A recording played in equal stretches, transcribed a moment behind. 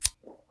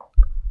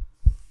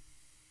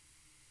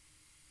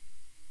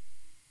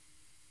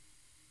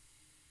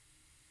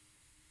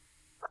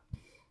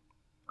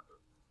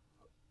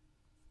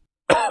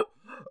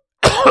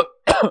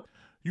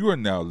You are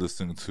now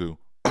listening to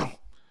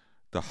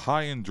the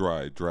High and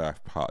Dry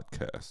Draft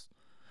Podcast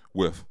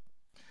with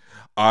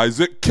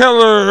Isaac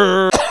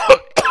Keller.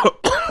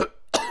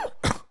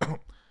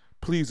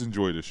 Please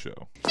enjoy the show.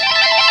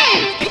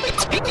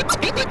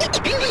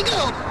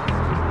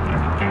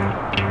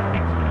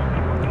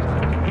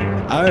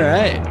 All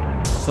right.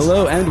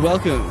 Hello and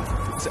welcome.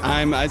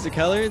 I'm Isaac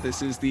Keller.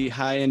 This is the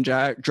High and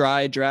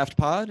Dry Draft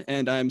Pod,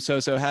 and I'm so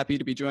happy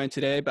to be joined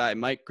today by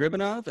Mike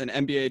Gribanov, an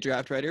NBA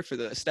draft writer for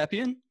the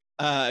Stepien.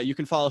 You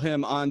can follow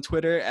him on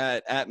Twitter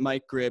at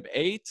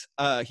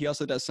MikeGrib8. He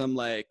also does some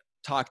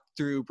talk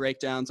through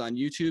breakdowns on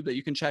YouTube that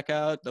you can check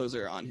out. Those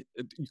are on.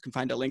 You can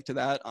find a link to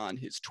that on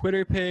his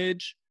Twitter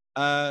page.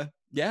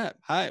 Yeah.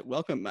 Hi.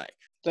 Welcome, Mike.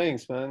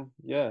 Thanks, man.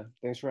 Yeah.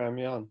 Thanks for having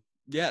me on.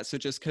 Yeah. So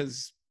just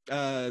because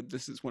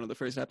this is one of the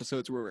first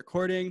episodes we're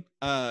recording,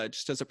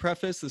 just as a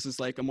preface, this is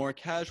like a more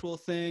casual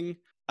thing.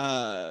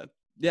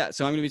 Yeah,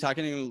 so I'm going to be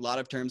talking in a lot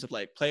of terms of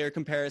like player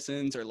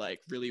comparisons or like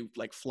really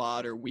like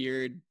flawed or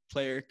weird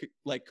player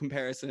like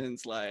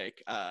comparisons. I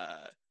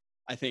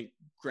think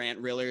Grant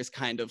Riller's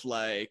kind of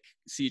like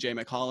CJ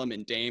McCollum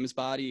in Dame's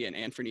body, and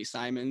Anthony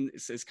Simon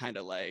is kind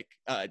of like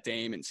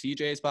Dame and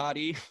CJ's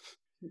body.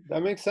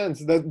 That makes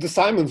sense. The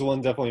Simons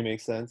one definitely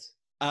makes sense.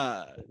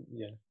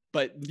 Yeah.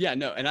 But yeah,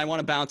 no, and I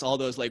want to bounce all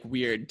those like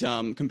weird,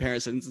 dumb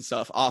comparisons and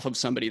stuff off of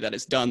somebody that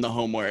has done the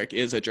homework,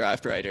 is a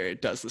draft writer,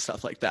 does the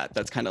stuff like that.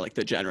 That's kind of like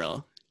the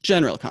general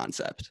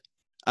concept.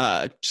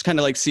 Just kind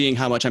of like seeing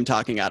how much I'm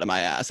talking out of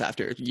my ass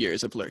after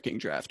years of lurking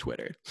draft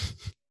Twitter.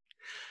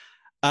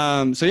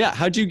 So yeah,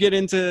 how'd you get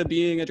into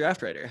being a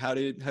draft writer? How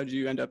did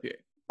you end up here?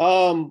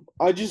 I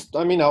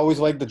always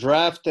liked the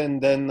draft,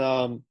 and then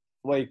at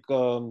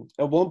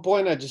one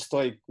point I just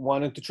like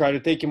wanted to try to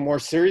take it more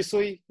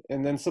seriously,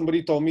 and then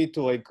somebody told me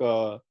to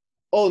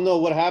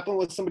what happened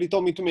was somebody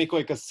told me to make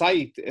like a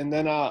site, and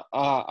then I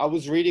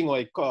was reading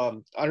I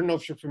don't know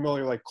if you're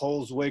familiar, like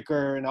Cole's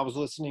Wicker, and I was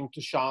listening to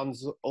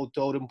Sean's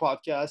Totem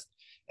podcast,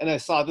 and I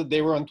saw that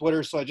they were on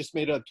Twitter, so I just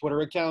made a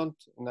Twitter account,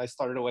 and I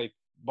started like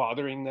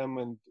bothering them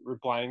and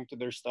replying to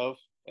their stuff,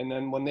 and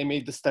then when they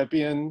made the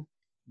Stepien,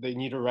 they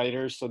need a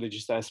writer, so they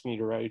just asked me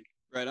to write.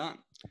 Right on.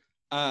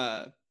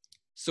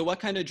 So what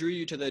kind of drew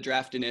you to the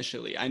draft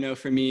initially? I know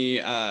for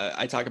me,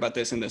 I talk about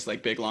this in this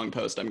like big long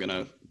post I'm going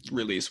to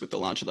release with the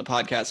launch of the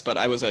podcast, but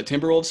I was a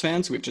Timberwolves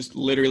fan, so we've just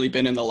literally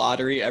been in the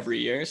lottery every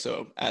year.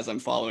 So as I'm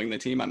following the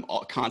team, I'm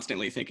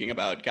constantly thinking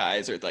about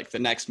guys or like the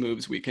next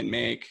moves we can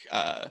make.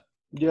 I'm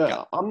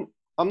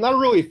not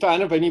really a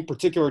fan of any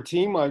particular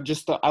team. I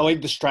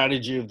like the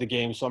strategy of the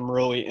game, so I'm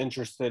really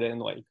interested in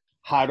like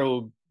how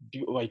to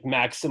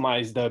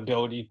maximize the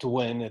ability to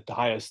win at the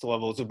highest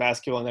levels of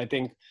basketball. And I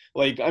think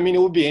it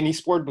would be any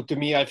sport, but to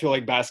me, I feel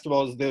like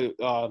basketball is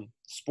the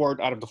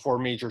sport out of the four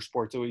major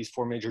sports, at least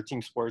four major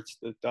team sports,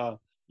 that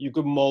you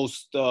could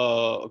most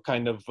you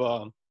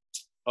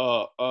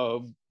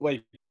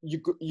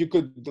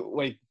could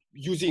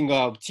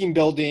using team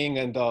building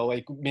and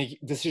make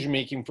decision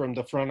making from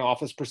the front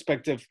office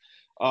perspective,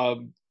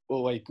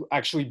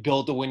 actually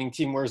build a winning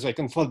team. Whereas like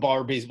in football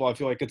or baseball, I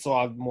feel like it's a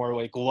lot more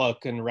like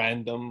luck and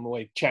random,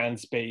 like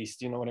chance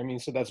based, you know what I mean?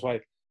 So that's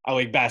why I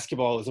like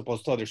basketball as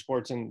opposed to other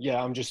sports. And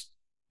yeah, I'm just,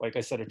 like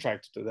I said,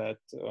 attracted to that,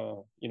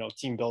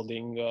 team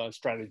building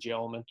strategy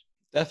element.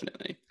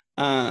 Definitely.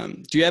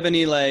 Do you have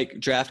any like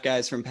draft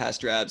guys from past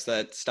drafts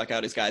that stuck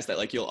out as guys that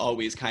like you'll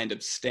always kind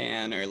of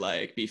stan or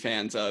like be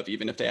fans of,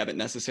 even if they haven't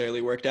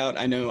necessarily worked out?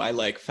 I know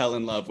I fell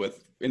in love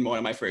with, in one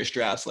of my first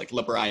drafts, like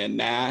LeBron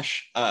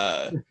Nash.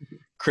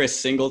 Chris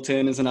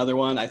Singleton is another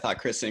one. I thought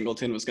Chris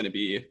Singleton was going to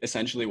be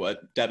essentially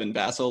what Devin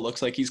Vassell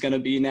looks like he's going to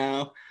be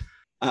now.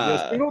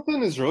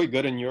 Singleton is really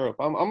good in Europe.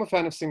 I'm a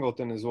fan of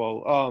Singleton as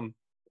well.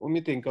 Let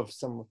me think of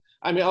some.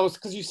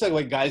 Because you said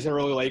like guys I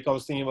really like, I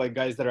was thinking like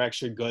guys that are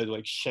actually good,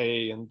 like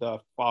Shea and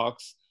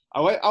Fox. I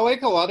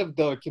like a lot of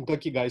the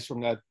Kentucky guys from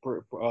that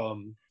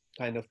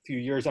kind of few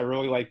years. I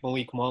really like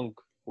Malik Monk,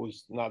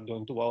 who's not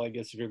doing too well, I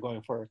guess, if you're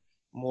going for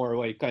more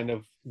like kind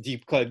of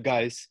deep cut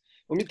guys.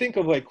 Let me think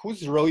of like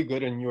who's really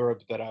good in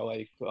Europe that I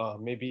like.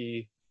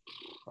 Maybe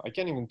I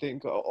can't even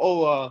think.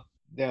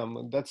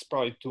 Damn, that's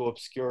probably too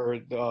obscure.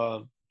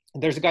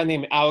 There's a guy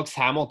named Alex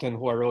Hamilton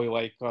who I really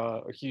like.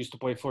 He used to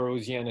play for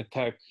Louisiana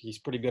Tech. He's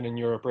pretty good in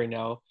Europe right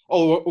now.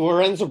 Oh,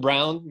 Lorenzo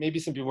Brown. Maybe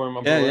some people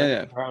remember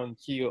Lorenzo Brown.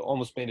 He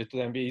almost made it to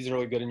the NBA. He's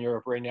really good in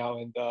Europe right now.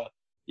 And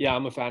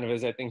I'm a fan of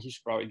his. I think he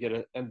should probably get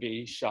an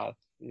NBA shot.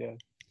 Yeah.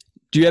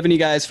 Do you have any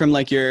guys from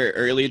like your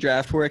early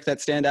draft work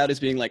that stand out as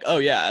being like, oh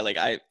yeah, like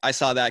I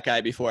saw that guy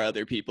before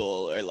other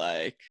people, or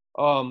like?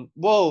 I've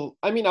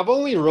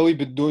only really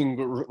been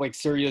doing like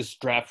serious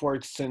draft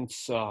work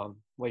since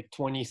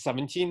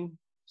 2017.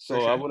 So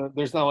sure.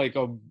 There's not like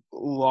a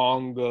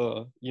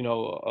long,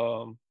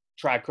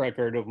 track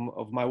record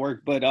of my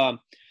work. But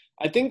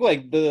I think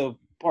like the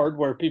part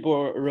where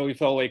people really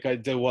felt like I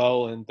did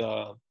well, and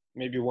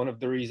maybe one of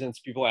the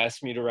reasons people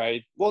asked me to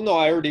write. Well, no,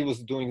 I already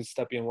was doing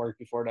Stepien work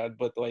before that,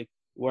 but like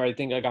where I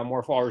think I got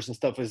more followers and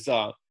stuff is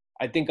I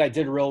I think I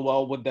did real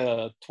well with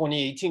the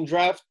 2018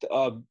 draft.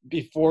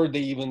 Before they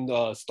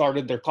even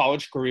started their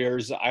college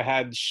careers, I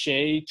had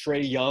Shea,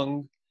 Trey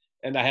Young,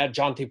 and I had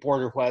Jonte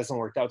Porter, who hasn't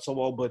worked out so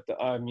well. But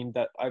I mean,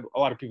 a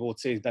lot of people would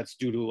say that's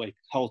due to like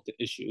health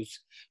issues.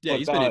 Yeah, But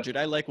he's been injured.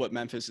 I like what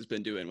Memphis has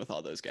been doing with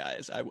all those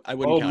guys. I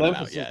wouldn't oh, count him out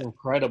Memphis is yet.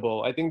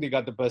 incredible. I think they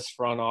got the best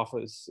front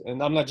office,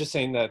 and I'm not just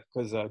saying that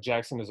because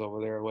Jackson is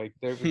over there. Like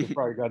they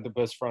probably got the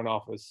best front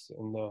office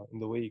in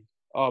the league.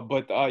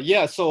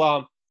 Yeah,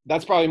 so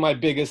that's probably my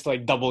biggest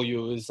like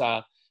W is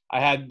I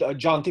had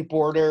Jonte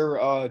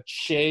Porter,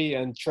 Shea,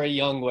 and Trey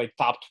Young like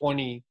top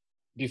 20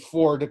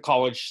 before the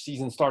college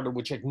season started,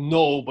 which like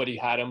nobody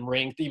had him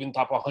ranked even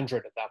top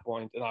 100 at that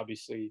point. And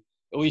obviously,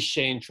 at least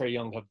Shea and Trey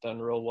Young have done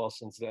real well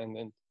since then.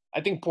 And I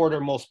think Porter,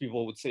 most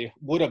people would say,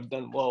 would have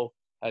done well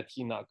had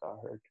he not got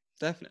hurt.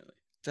 Definitely.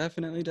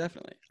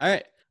 All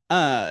right.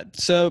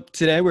 So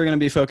today we're going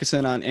to be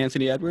focusing on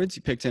Anthony Edwards.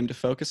 You picked him to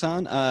focus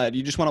on. Do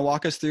you just want to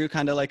walk us through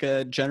kind of like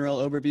a general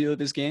overview of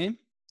his game?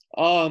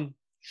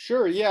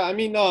 Sure. Yeah. I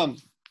mean,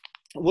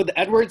 with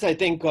Edwards, I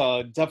think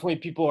definitely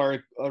people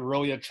are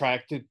really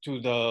attracted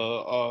to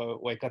the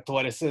like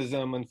athleticism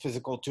and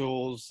physical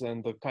tools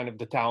and the kind of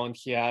the talent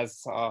he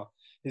has,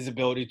 his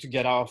ability to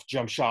get off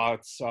jump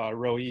shots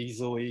really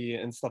easily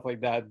and stuff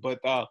like that. But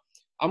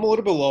I'm a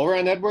little bit lower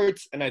on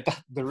Edwards, and I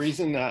thought the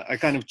reason I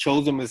kind of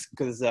chose him is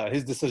because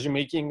his decision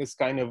making is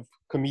kind of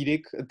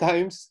comedic at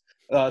times.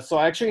 So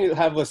I actually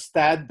have a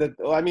stat that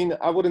I mean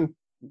I wouldn't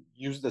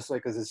use this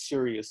like as a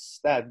serious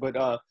stat, but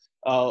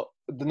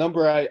the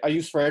number I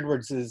use for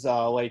Edwards is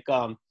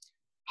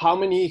how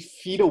many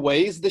feet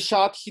away is the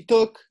shot he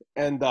took,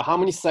 and how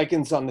many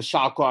seconds on the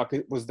shot clock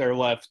was there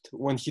left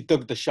when he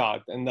took the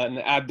shot, and then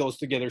add those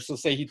together. So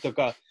say he took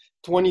a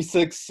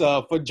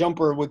 26-foot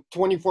jumper with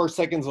 24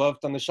 seconds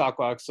left on the shot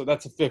clock, so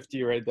that's a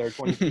 50 right there,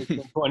 26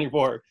 and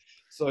 24.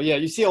 So yeah,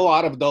 you see a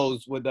lot of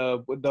those with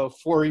the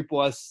 40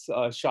 plus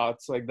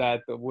shots like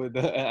that with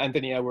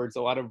Anthony Edwards.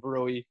 A lot of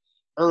really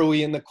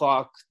early in the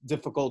clock,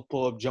 difficult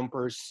pull-up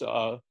jumpers.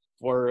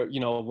 Or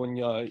when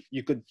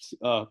you could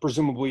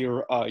presumably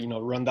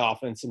run the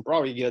offense and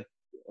probably get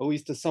at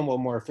least a somewhat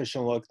more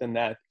efficient look than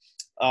that.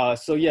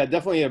 So yeah,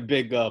 definitely a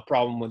big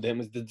problem with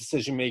him is the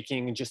decision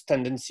making and just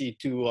tendency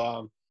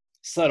to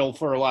settle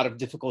for a lot of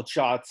difficult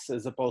shots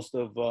as opposed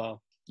to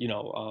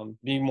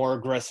being more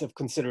aggressive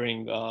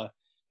considering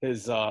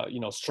his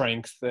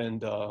strength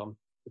and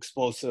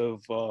explosive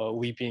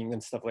leaping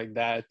and stuff like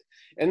that.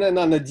 And then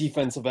on the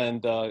defensive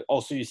end,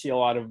 also you see a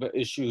lot of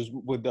issues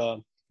with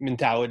the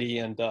mentality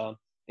and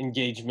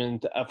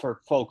engagement,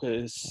 effort,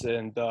 focus,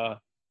 and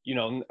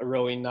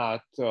really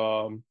not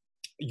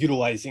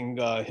utilizing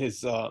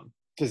his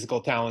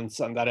physical talents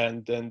on that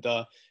end, and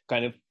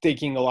kind of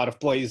taking a lot of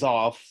plays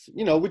off,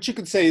 which you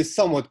could say is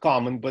somewhat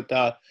common, but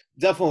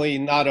definitely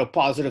not a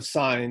positive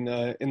sign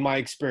in my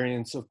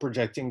experience of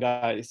projecting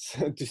guys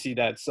to see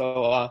that.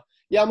 So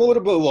yeah, I'm a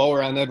little bit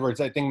lower on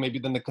Edwards, I think, maybe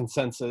than the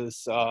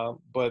consensus,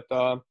 but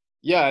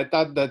yeah, I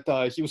thought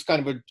that he was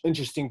kind of an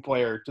interesting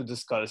player to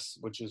discuss,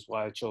 which is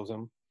why I chose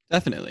him.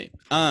 Definitely.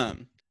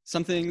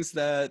 Some things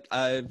that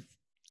I've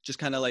just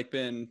kind of like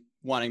been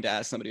wanting to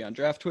ask somebody on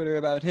Draft Twitter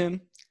about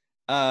him.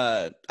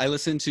 I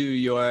listened to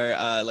your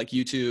like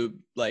YouTube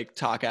like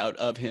talk out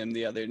of him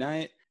the other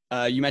night.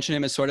 You mentioned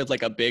him as sort of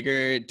like a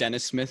bigger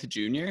Dennis Smith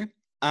Jr.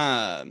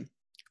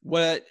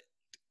 What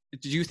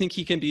do you think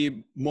he can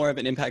be more of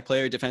an impact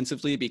player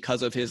defensively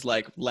because of his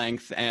like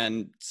length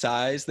and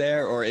size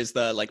there, or is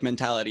the like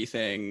mentality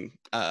thing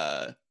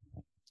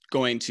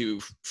going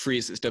to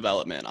freeze his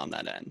development on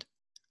that end?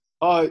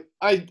 I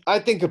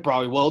think it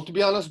probably will, to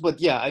be honest, but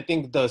yeah, I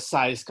think the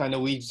size kind of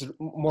leaves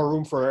more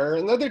room for error.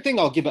 Another thing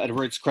I'll give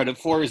Edwards credit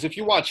for is if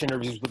you watch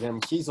interviews with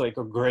him, he's like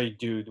a great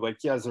dude. Like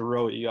he has a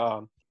really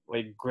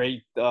like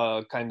great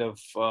kind of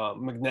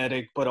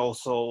magnetic, but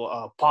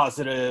also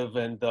positive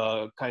and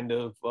kind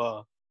of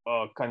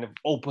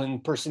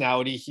open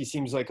personality. He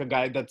seems like a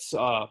guy that's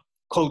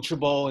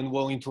coachable and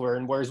willing to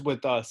learn. Whereas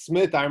with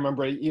Smith, I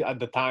remember at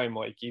the time,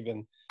 like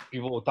even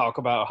people will talk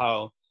about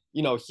how,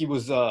 he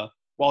was,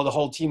 while the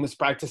whole team was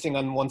practicing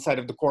on one side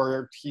of the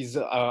court, he's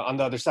on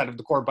the other side of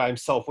the court by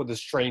himself with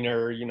his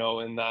trainer,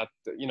 and not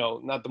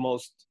the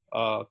most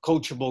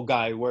coachable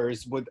guy.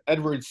 Whereas with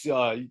Edwards,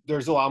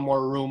 there's a lot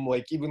more room,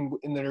 like even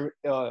in the,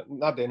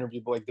 not the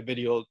interview, but like the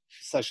video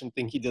session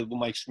thing he did with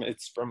Mike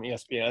Schmitz from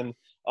ESPN,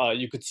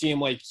 you could see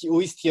him like, at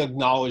least he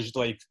acknowledged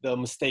like the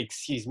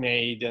mistakes he's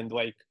made, and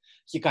like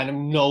he kind of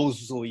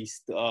knows at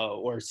least,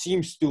 or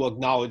seems to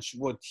acknowledge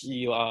what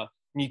he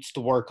needs to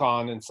work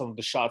on in some of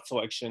the shot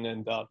selection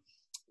and,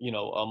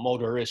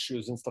 motor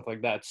issues and stuff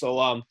like that.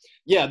 So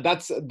yeah,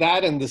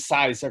 that and the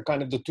size are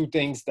kind of the two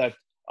things that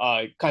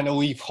kind of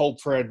leave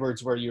hope for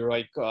Edwards, where you're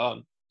like,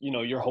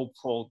 you're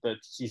hopeful that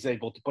he's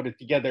able to put it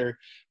together.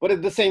 But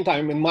at the same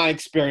time, in my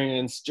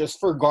experience, just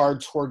for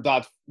guards who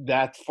are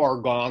that far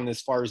gone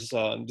as far as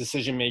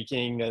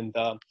decision-making and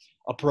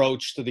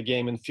approach to the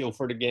game and feel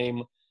for the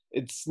game,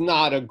 it's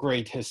not a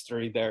great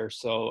history there.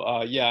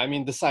 So, yeah, I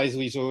mean, the size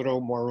leaves a little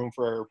more room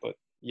for error, but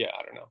yeah,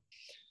 I don't know.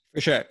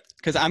 For sure.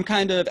 Because I'm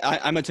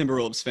I'm a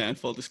Timberwolves fan,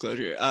 full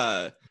disclosure.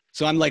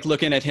 So I'm like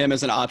looking at him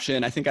as an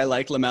option. I think I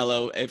like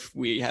LaMelo if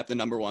we have the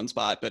number one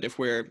spot, but if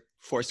we're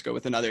forced to go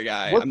with another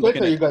guy, What I'm pick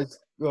looking are at you guys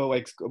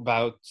like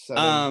about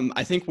 7?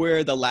 I think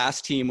we're the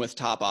last team with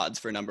top odds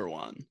for number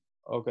one.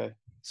 Okay.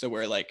 So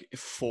we're like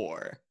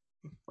 4.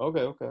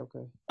 Okay.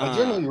 I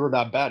didn't know you were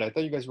that bad. I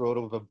thought you guys were a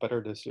little bit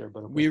better this year,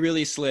 but okay. We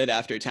really slid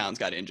after Towns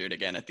got injured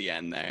again at the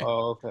end there.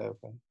 Oh, okay.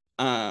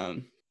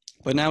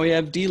 But now we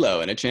have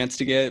D'Lo and a chance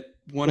to get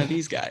one of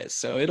these guys,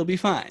 so it'll be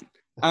fine.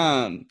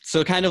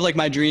 So kind of like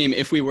my dream,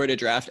 if we were to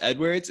draft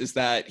Edwards, is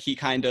that he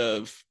kind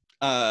of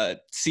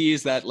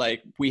sees that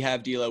like we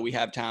have D'Lo, we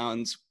have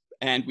Towns,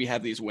 and we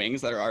have these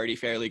wings that are already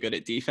fairly good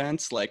at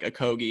defense, like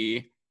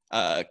Okogie,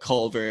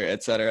 Culver,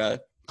 etc.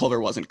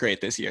 Culver wasn't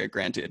great this year,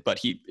 granted, but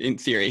he, in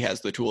theory,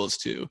 has the tools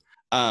to.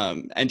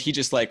 And he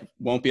just like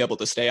won't be able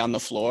to stay on the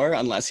floor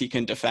unless he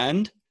can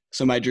defend.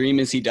 So my dream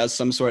is he does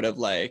some sort of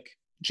like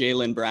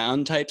Jaylen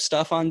Brown type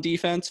stuff on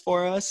defense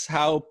for us.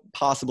 How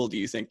possible do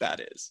you think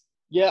that is?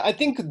 Yeah, I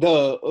think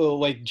the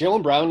like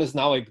Jaylen Brown is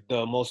now like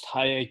the most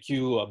high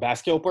IQ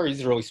basketball player.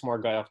 He's a really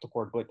smart guy off the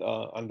court, but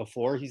on the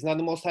floor, he's not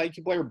the most high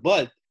IQ player.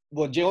 But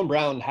what Jaylen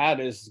Brown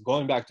had is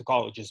going back to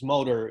college, his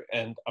motor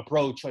and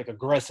approach, like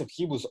aggressive.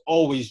 He was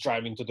always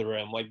driving to the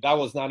rim. Like that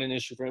was not an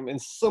issue for him.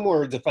 And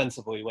similar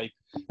defensively, like,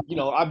 you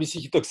know, obviously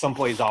he took some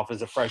plays off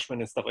as a freshman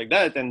and stuff like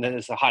that. And then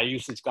as a high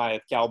usage guy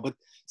at Cal, but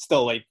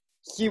still like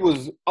he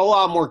was a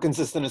lot more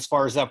consistent as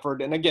far as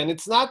effort. And again,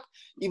 it's not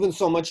even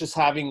so much as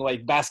having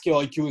like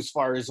basketball IQ as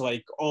far as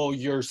like, oh,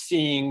 you're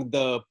seeing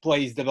the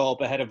plays develop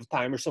ahead of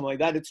time or something like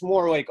that. It's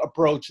more like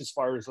approach as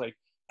far as like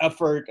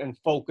effort and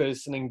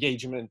focus and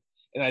engagement.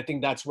 And I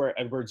think that's where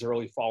Edwards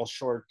really falls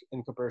short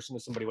in comparison to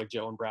somebody like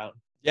Jaylen Brown.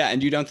 Yeah,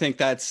 and you don't think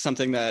that's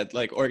something that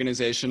like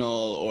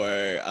organizational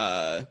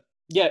or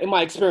yeah, in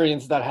my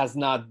experience, that has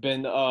not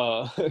been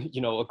you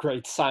know, a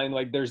great sign.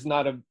 Like there's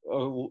not a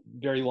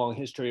very long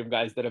history of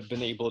guys that have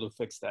been able to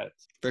fix that.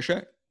 For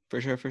sure.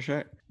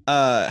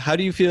 How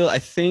do you feel? I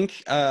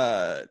think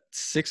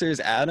Sixers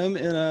Adam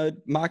in a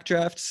mock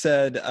draft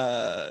said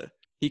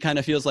he kind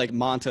of feels like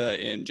Monta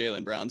in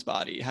Jaylen Brown's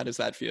body. How does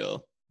that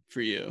feel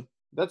for you?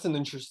 That's an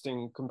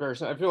interesting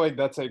comparison. I feel like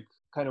that's like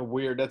kind of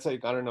weird. That's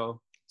like, I don't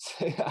know.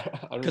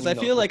 Because I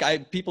feel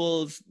like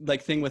people's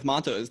like thing with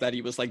Monta is that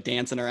he was like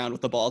dancing around with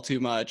the ball too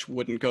much,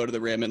 wouldn't go to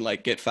the rim and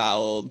like get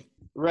fouled.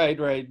 Right.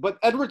 But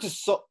Edwards is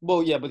so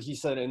well, yeah. But he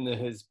said in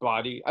his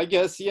body, I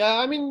guess. Yeah,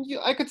 I mean,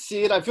 I could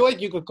see it. I feel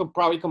like you could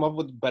probably come up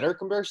with better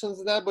comparisons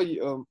than that. But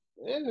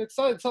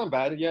it's not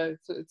bad. Yeah,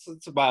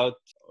 it's about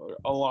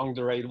along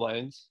the right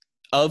lines.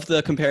 Of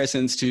the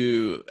comparisons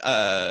to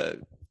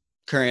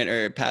current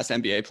or past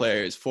NBA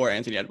players for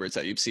Anthony Edwards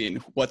that you've seen,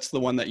 what's the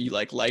one that you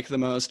like the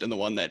most, and the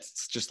one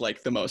that's just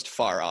like the most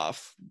far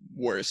off,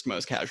 worst,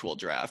 most casual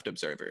draft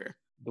observer?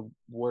 The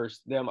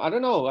worst. Damn, I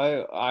don't know.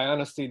 I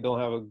honestly don't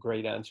have a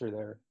great answer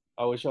there.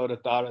 I wish I would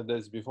have thought of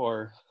this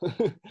before.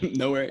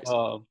 No worries.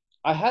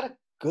 I had a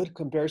good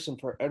comparison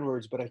for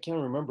Edwards, but I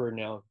can't remember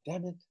now.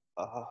 Damn it.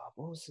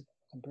 What was the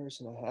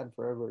comparison I had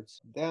for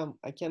Edwards? Damn,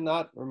 I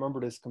cannot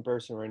remember this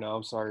comparison right now.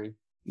 I'm sorry.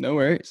 No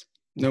worries.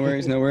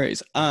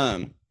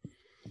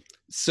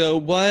 So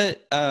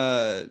what?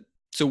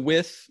 So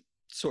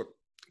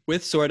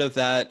with sort of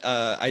that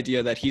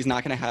idea that he's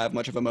not going to have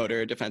much of a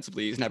motor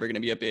defensively, he's never going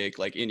to be a big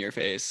like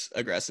in-your-face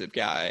aggressive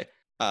guy,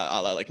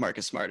 a la like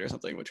Marcus Smart or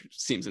something, which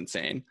seems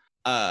insane.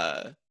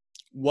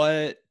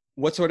 What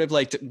sort of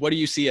like what do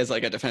you see as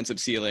like a defensive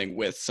ceiling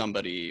with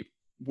somebody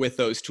with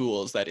those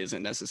tools that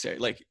isn't necessary,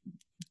 like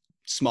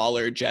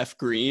smaller Jeff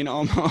Green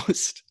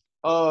almost?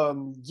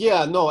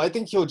 Yeah, no, I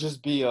think he'll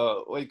just be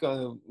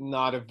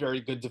not a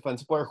very good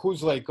defensive player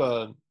who's like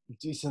a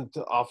decent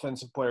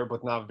offensive player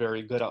but not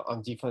very good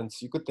on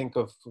defense. You could think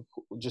of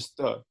just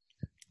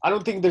I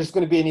don't think there's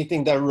going to be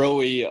anything that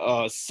really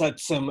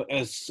sets him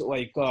as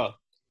like a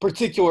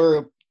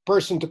particular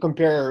person to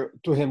compare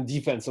to him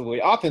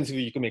defensively.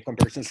 Offensively, you can make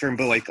comparisons for him,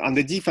 but like on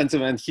the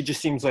defensive end, he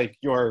just seems like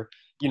your,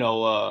 you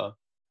know,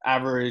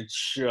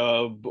 average,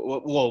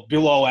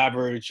 below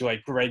average,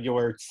 like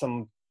regular,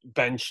 some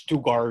bench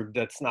 2 guard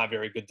that's not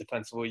very good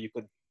defensively. You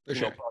could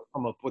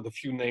come up with a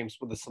few names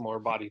with a similar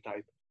body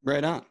type.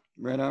 Right on.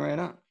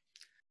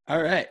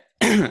 All right.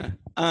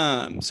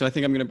 So I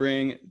think I'm going to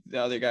bring the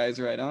other guys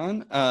right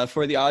on.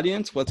 For the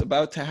audience, what's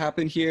about to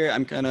happen here,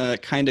 I'm going to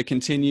kind of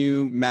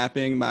continue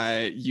mapping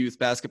my youth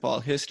basketball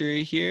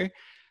history here.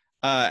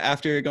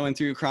 After going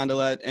through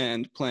Crondelet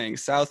and playing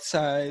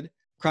Southside,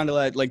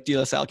 Crondelet, like De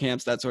La Salle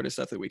camps, that sort of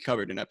stuff that we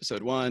covered in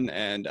episode 1,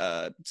 and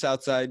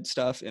Southside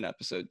stuff in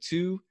episode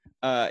 2.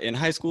 In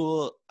high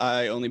school,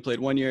 I only played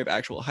 1 year of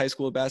actual high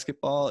school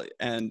basketball,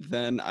 and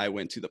then I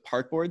went to the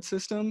Parkboard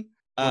system.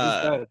 What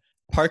is that?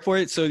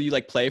 Parkboard, so you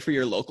like play for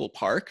your local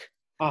park.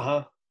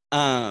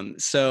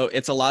 So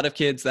it's a lot of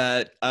kids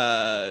that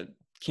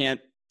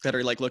that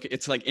are like, look,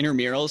 it's like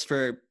intramurals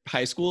for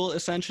high school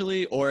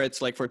essentially, or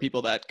it's like for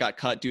people that got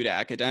cut due to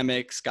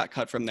academics, got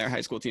cut from their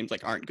high school teams,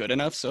 like aren't good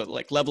enough. So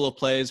like level of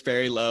play is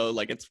very low.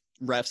 Like it's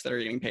refs that are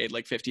getting paid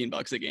like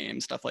 $15 a game,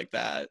 stuff like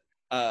that.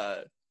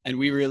 and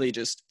we really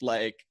just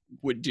like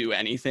would do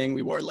anything.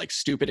 We wore like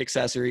stupid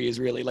accessories,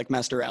 really like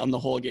messed around the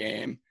whole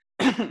game.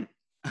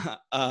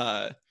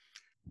 Yeah,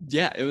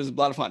 it was a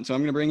lot of fun. So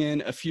I'm gonna bring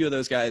in a few of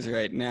those guys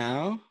right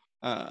now.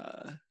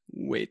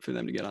 Wait for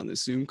them to get on the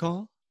Zoom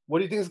call. What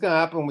do you think is gonna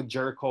happen with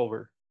Jared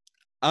Culver?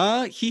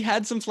 He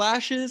had some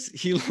flashes.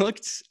 He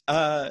looked.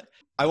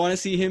 I want to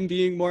see him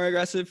being more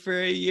aggressive for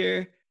a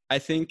year. I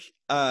think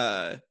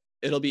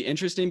it'll be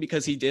interesting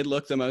because he did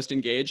look the most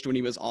engaged when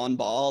he was on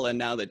ball, and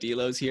now that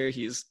D'Lo's here,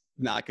 he's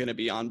not going to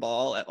be on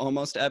ball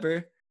almost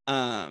ever.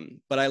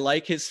 But I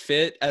like his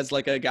fit as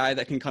like a guy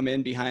that can come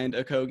in behind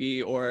a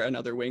Kogi or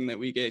another wing that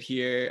we get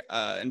here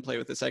and play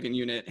with the second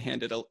unit,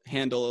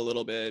 handle a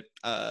little bit.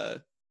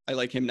 I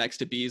like him next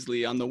to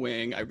Beasley on the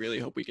wing. I really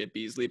hope we get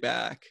Beasley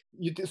back.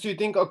 So you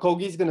think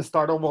Okogi's going to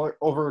start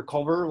over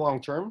Culver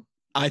long term?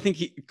 I think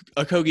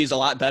Okogi's a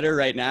lot better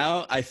right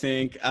now. I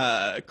think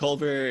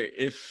Culver,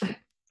 if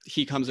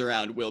he comes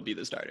around, will be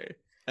the starter.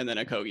 And then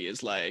Okogi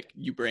is like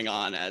you bring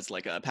on as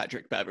like a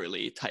Patrick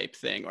Beverley type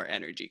thing or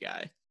energy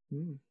guy.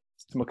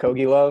 Some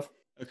Okogie love.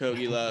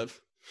 Okogie love.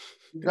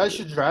 You guys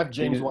should draft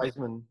James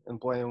Wiseman and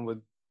play him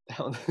with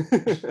Towns.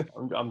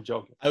 I'm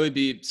joking. I would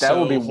be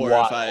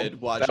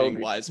horrified watching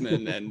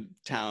Wiseman and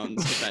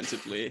Towns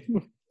defensively.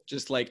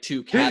 Just like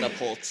two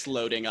catapults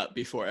loading up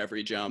before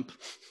every jump.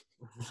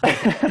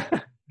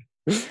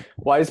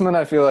 Wiseman,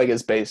 I feel like,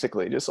 is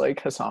basically just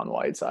like Hassan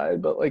Whiteside,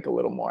 but like a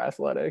little more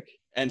athletic.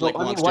 And like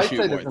wants to shoot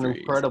more Whiteside is an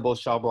incredible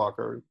shot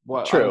blocker.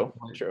 True.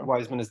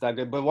 Wiseman is that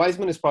good, but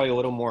Wiseman is probably a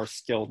little more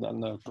skilled on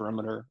the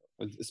perimeter,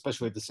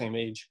 especially at the same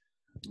age.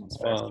 That's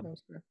fair.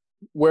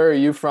 Where are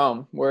you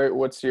from?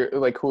 What's your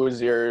like? Who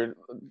is your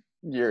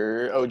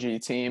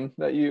OG team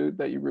that you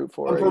root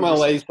for? I'm from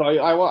LA, so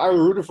I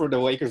rooted for the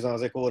Lakers when I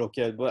was like a little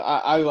kid, but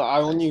I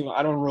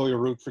don't really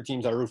root for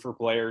teams. I root for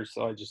players,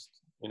 so I just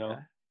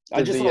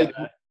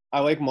I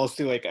like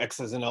mostly like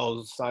X's and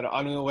O's. I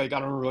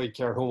don't really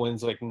care who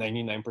wins like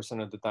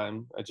 99% of the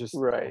time. I just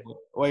like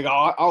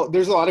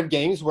there's a lot of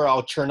games where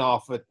I'll churn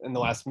off in the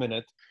last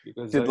minute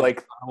because I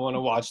want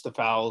to watch the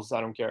fouls.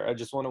 I don't care. I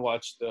just want to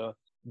watch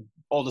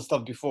all the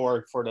stuff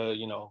before for the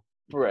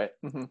right.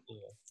 Mm-hmm. Yeah.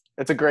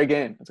 It's a great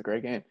game.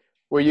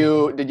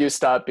 Did you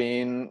stop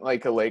being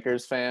like a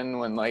Lakers fan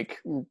when like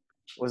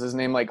was his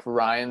name like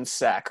Ryan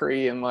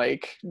Sacre and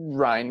like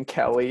Ryan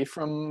Kelly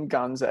from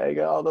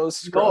Gonzaga, all those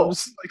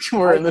scrubs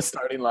were in the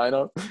starting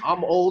lineup?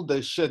 I'm old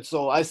as shit,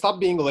 so I stopped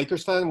being a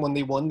Lakers fan when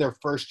they won their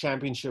first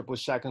championship with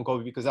Shaq and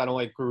Kobe because I don't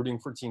like rooting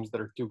for teams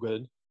that are too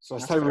good. So I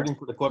started rooting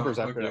for the Clippers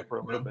after that for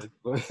a little bit.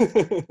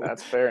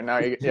 That's fair. Now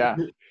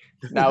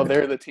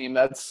they're the team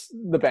that's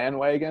the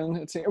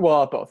bandwagon.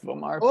 Well, both of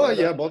them are. Oh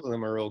yeah, both of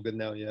them are real good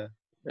now. Yeah.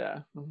 Yeah,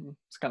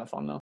 it's kind of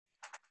fun though.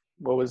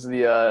 What was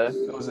the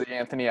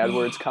Anthony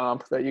Edwards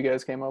comp that you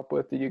guys came up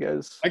with? Did you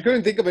guys? I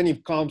couldn't think of any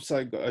comps.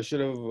 I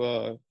should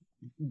have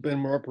been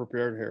more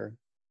prepared here.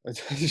 I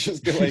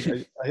just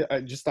I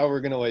just thought we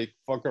were gonna like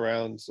fuck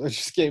around, so I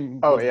just came.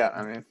 Oh yeah,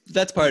 I mean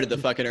that's part of the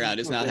fucking around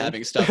is not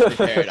having stuff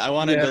prepared. I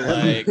wanted to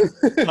like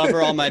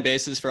cover all my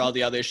bases for all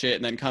the other shit,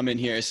 and then come in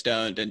here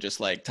stoned and just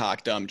like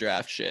talk dumb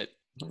draft shit.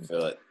 I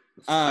feel it.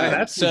 I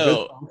had some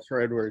good comps for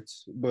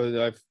Edwards,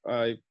 but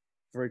I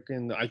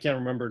can't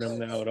remember them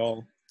now at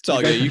all. It's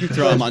all good. You can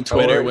throw them on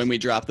Twitter when we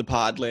drop the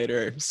pod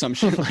later, some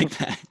shit like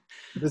that.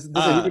 Does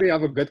anybody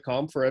have a good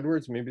comp for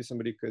Edwards? Maybe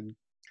somebody could.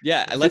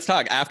 Yeah, let's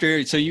talk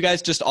after. So you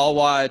guys just all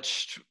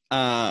watched.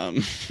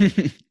 That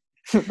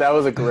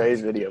was a great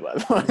video, by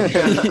the way.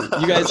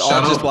 You guys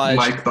all just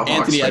watched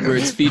Anthony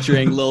Edwards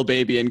featuring Lil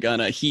Baby and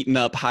Gunna heating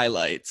up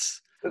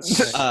highlights.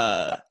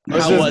 How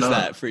was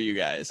that for you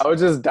guys? I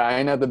was just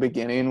dying at the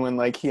beginning when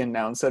like he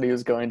announced that he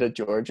was going to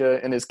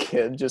Georgia and his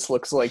kid just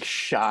looks like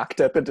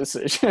shocked at the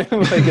decision.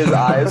 Like his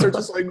eyes are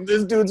just like,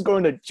 this dude's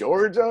going to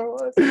Georgia.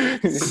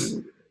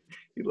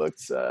 He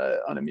looks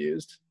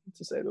unamused,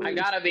 to say the least. I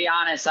gotta be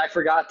honest, I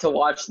forgot to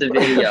watch the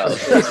video.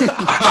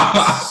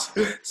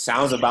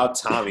 Sounds about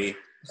Tommy.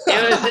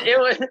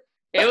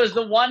 It was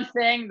the one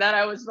thing that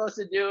I was supposed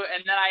to do,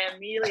 and then I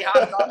immediately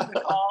hopped off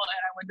the call and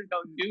I went to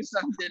go do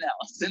something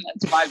else, and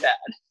that's my bad.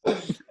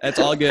 That's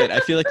all good.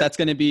 I feel like that's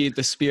going to be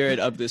the spirit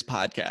of this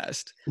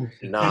podcast.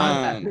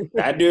 Nah,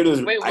 that dude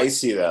was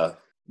icy though.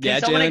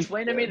 Can someone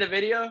explain to me the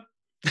video?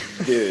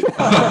 Dude,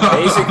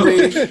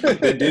 basically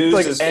the dude's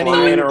like just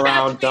flying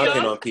around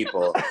dunking on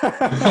people.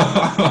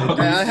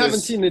 I haven't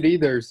seen it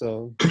either,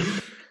 so.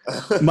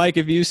 Mike,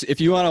 if you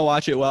want to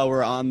watch it while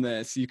we're on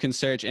this, you can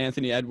search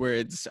Anthony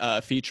Edwards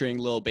featuring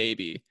Lil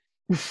Baby.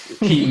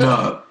 It's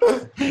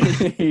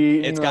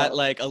got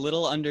like a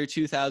little under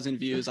 2,000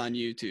 views on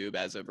YouTube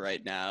as of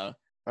right now.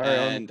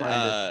 And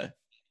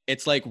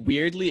it's like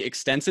weirdly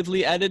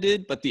extensively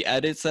edited, but the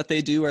edits that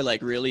they do are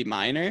like really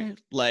minor.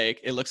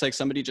 Like it looks like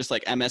somebody just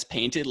like MS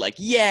painted like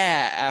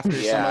after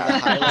some of the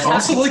highlights. It's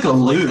also like a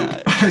loop.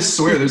 Like I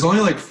swear, there's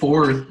only like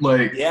 4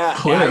 like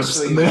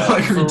clips, and they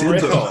like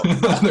redid them.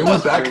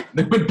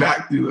 they went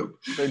back through them.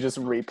 They're just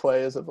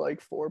replays of like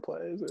 4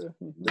 plays.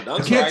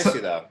 That's crazy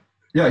though.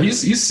 Yeah,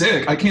 he's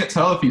sick. I can't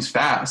tell if he's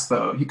fast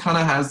though. He kind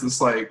of has this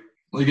like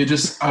Like he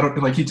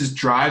just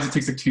drives, it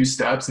takes like 2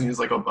 steps and he's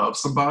like above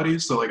somebody.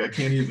 So like I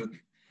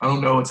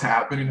don't know what's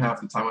happening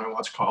half the time when I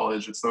watch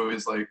college. It's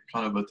always like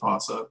kind of a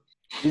toss up.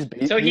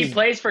 So he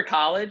plays for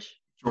college?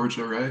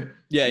 Georgia, right?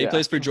 Yeah, he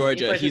plays for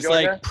Georgia. He's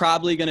Georgia? like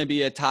probably going to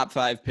be a top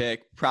 5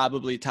 pick,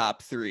 probably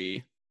top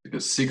 3. Like a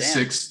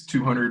 6'6",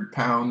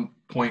 200-pound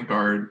point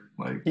guard.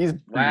 Like he's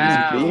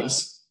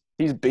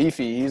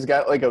beefy. He's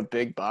got like a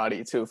big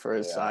body too for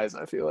his size.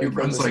 I feel like he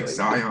runs like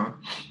Zion.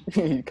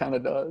 He kind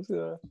of does.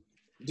 Yeah.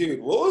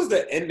 Dude, what was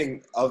the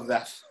ending of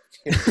that?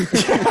 I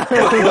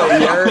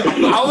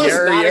was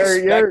not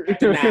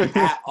expecting that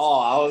at all.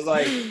 I was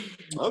like,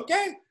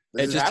 okay.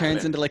 It just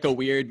turns into like a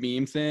weird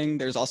meme thing.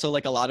 There's also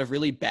like a lot of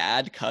really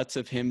bad cuts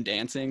of him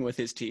dancing with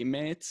his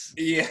teammates.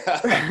 Yeah.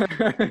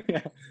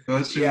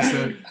 That's just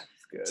sick.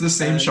 It's the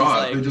same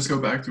shot. Like, they just go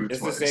back to it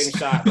twice. It's the same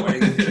shot where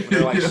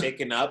they're like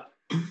shaking up.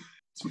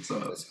 That's what's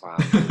up. That's fine.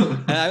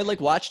 And I like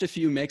watched a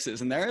few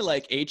mixes, and there are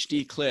like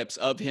HD clips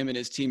of him and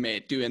his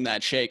teammate doing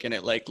that shake, and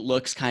it like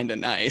looks kind of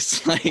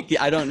nice. Like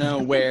I don't know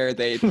where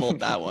they pulled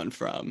that one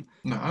from.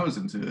 No, I was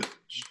into it.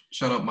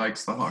 Shout out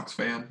Mike's the Hawks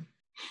fan.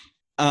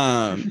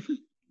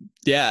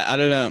 Yeah, I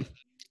don't know.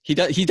 He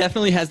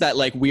definitely has that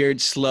like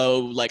weird slow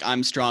like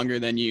I'm stronger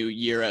than you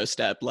Euro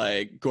step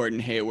like Gordon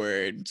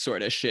Hayward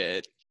sort of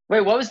shit.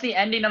 Wait, what was the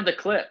ending of the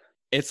clip?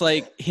 It's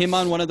like him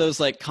on one of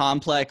those like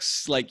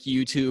complex like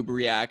YouTube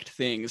react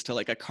things to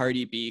like a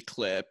Cardi B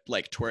clip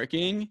like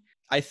twerking.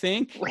 I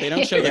think they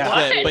don't show the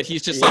clip, but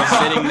he's just like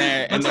sitting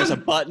there and there's a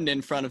button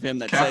in front of him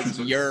that says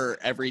 "you're"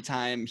 every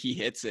time he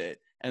hits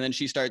it, and then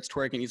she starts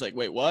twerking. He's like,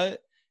 "Wait,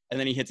 what?" And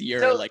then he hits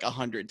 "you're" like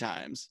 100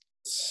 times.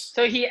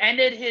 So he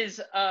ended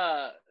his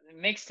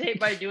mixtape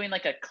by doing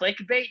like a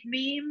clickbait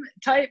meme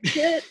type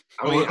shit.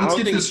 I mean, let's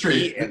get this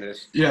straight.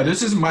 Yeah,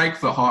 this is Mike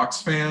the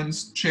Hawks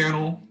fans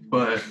channel,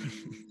 but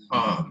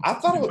I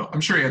thought I'm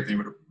sure Anthony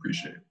would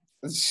appreciate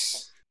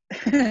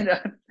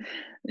it.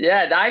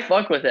 Yeah, I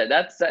fuck with it.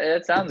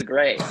 It sounds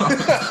great.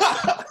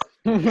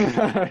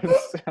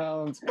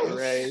 Sounds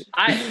great.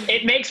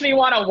 It makes me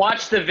want to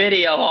watch the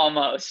video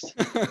almost.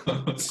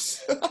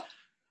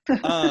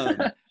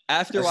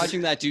 After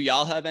watching that, do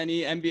y'all have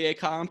any NBA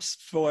comps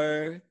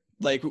for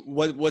like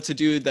what's a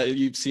dude that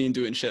you've seen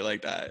doing shit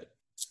like that?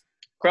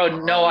 Bro,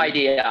 no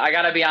idea. I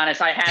gotta be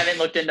honest. I haven't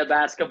looked into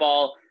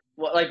basketball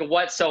like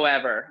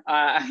whatsoever.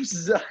 I'm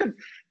so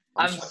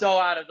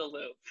out of the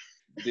loop.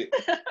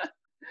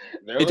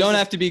 It don't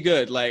have to be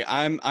good. Like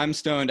I'm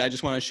stoned. I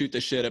just want to shoot the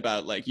shit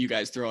about like you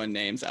guys throwing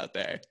names out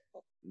there.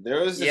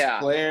 There was this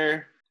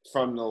player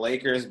from the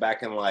Lakers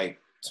back in like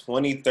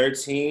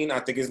 2013. I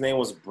think his name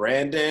was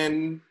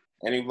Brandon.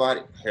 Anybody?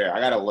 Here, I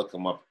gotta look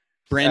him up.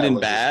 Brandon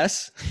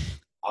Bass?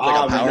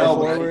 Like a power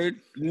forward?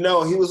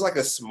 No, he was like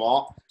a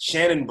small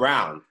Shannon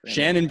Brown.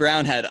 Shannon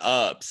Brown had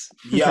ups.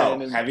 Yo,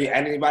 have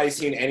anybody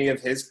seen any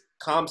of his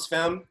comps,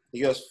 fam?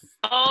 He goes.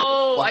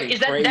 Oh, is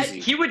that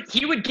he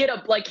would get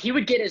up like he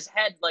would get his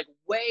head like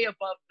way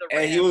above the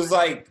rim. And he was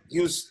like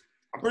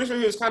I'm pretty sure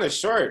he was kind of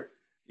short.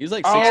 He was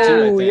like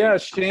 6'2", Oh yeah,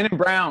 Shannon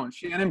Brown.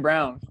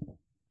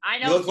 I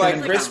know. He looked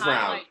like Chris a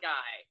Brown. Guy.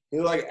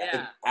 He looked like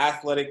an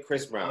athletic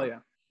Chris Brown. Oh yeah.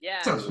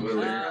 Yeah. Sounds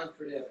familiar.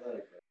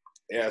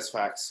 Yeah, it's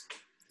facts.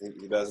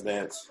 He does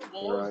dance.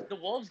 The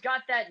Wolves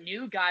got that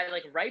new guy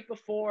like right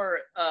before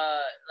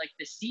like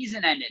the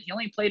season ended. He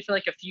only played for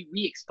like a few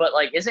weeks, but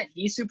like isn't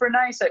he super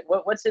nice? Like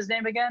what's his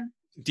name again?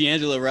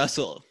 D'Angelo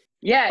Russell.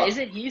 Yeah,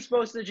 isn't he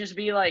supposed to just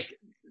be like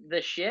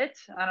the shit?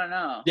 I don't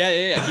know.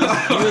 Yeah.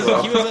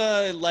 He was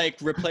a like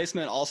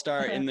replacement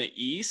all-star in the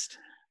East.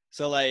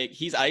 So like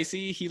he's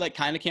icy. He like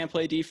kind of can't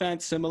play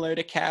defense, similar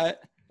to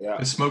Cat. Yeah.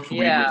 I smoked weed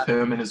with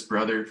him and his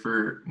brother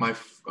for my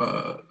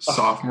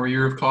sophomore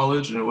year of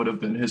college, and it would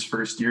have been his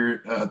first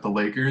year at the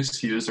Lakers.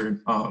 He was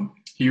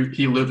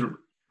he lived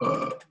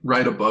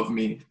right above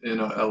me in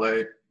LA.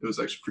 It was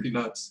actually pretty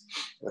nuts.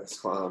 That's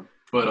fun.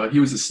 But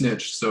he was a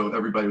snitch, so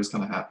everybody was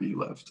kind of happy he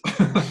left.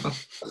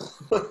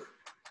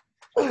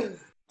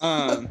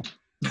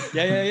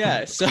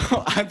 Yeah. So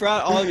I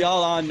brought all of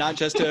y'all on not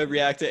just to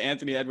react to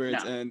Anthony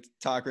Edwards and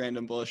talk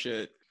random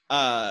bullshit.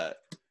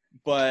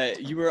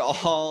 But you were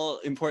all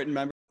important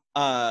members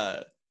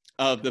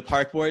of the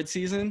Parkboard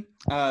season.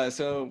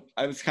 So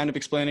I was kind of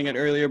explaining it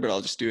earlier, but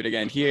I'll just do it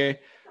again here.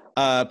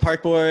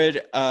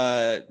 Parkboard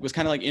was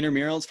kind of like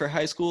intramurals for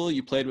high school.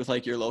 You played with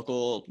like your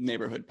local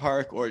neighborhood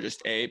park or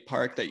just a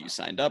park that you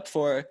signed up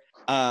for.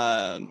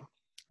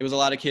 It was a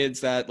lot of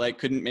kids that like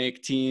couldn't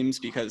make teams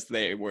because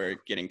they were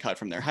getting cut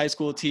from their high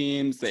school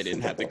teams. They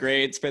didn't have the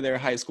grades for their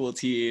high school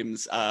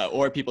teams,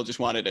 or people just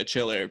wanted a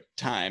chiller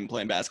time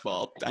playing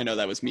basketball. I know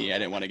that was me. I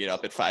didn't want to get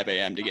up at 5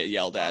 a.m. to get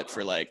yelled at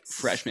for like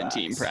freshman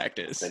team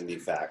practice.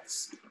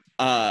 Facts.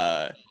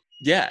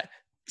 Yeah.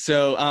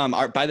 So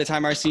by the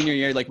time our senior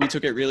year, like we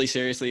took it really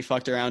seriously,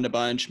 fucked around a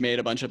bunch, made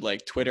a bunch of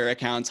like Twitter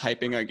accounts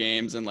hyping our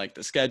games and like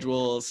the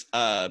schedules.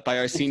 By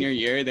our senior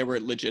year, there were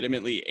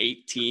legitimately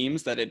 8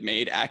 teams that had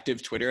made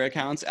active Twitter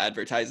accounts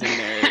advertising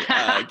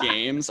their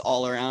games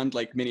all around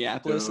like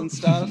Minneapolis and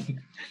stuff.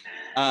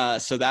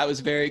 So that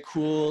was very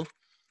cool.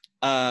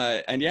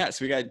 And yeah,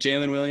 so we got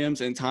Jalen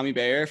Williams and Tommy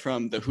Bayer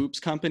from the Hoops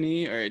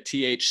Company, or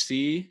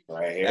THC,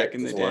 Right here. back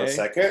in the Just day. 1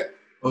 second.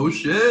 Oh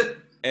shit!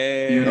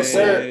 Hey.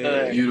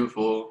 sir.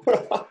 Beautiful.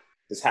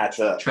 Just had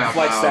to Trap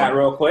flex out. that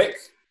real quick.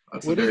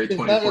 That's What a very is that?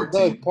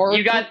 2014.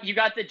 You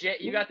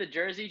got the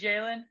jersey,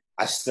 Jalen?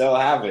 I still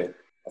have it.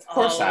 Of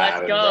course I let's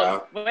have it,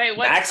 go. bro. Wait,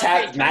 what? Max,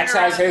 okay, Max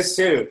turn has around. his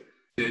too.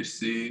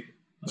 THC.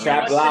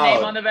 Trap What's the name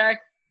loud. on the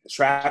back?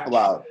 Trap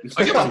loud.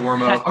 I got my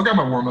warm up. I got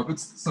my warm up.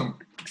 It's some.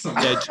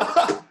 Yeah,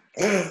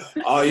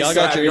 Oh, you Y'all still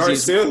got have yours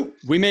jerseys. too?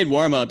 we made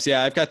warm-ups.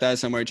 Yeah, I've got that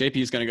somewhere.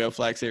 JP's going to go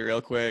flex it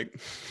real quick.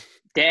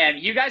 Damn,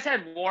 you guys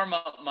had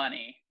warm-up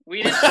money.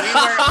 We didn't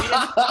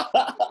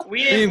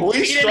We have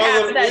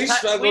that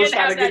struggled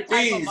trying to get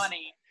type of these.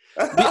 money.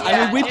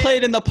 I mean, we it-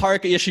 played in the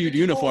park issued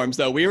uniforms,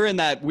 though. We were in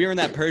that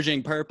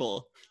Pershing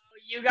purple.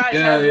 You guys Yeah,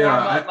 have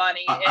yeah. warm-up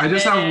money. I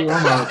just have Admit it,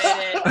 warm ups.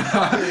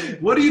 admit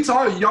it. What are you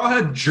talking? Y'all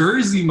had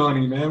jersey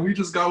money, man. We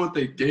just got what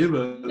they gave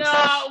us.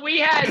 No, we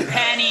had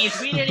pennies.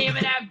 We didn't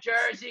even have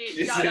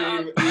jerseys. Shut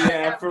up.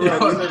 Yeah, for real.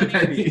 These are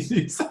pennies.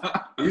 These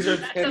are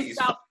That's pennies.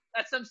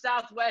 That's some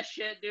Southwest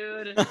shit,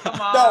 dude. Come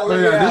on. No, Oh,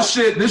 yeah,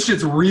 Yeah. this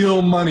shit's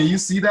real money. You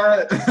see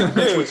that?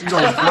 That's what you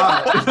guys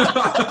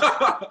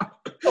got.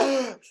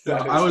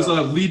 Yeah, I was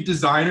a lead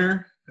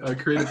designer,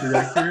 creative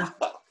director.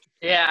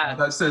 Yeah.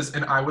 That says,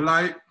 and I would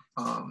like.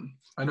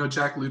 I know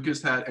Jack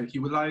Lucas had, and he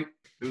would like.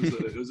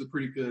 It was a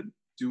pretty good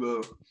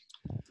duo.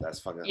 That's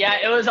fucking. Yeah,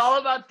 it was all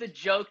about the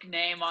joke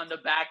name on the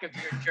back of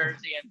your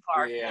jersey and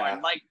Parkboard. Yeah.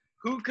 Like,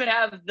 who could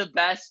have the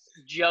best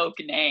joke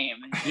name?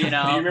 You Do you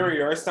know? remember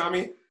yours,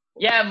 Tommy?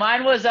 Yeah,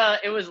 mine was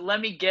it was let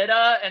me get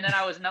and then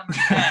I was number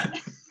 10.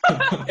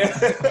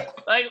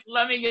 Like,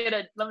 let me get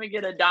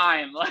a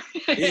dime. Like,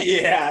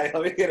 Yeah,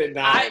 let me get a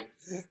dime.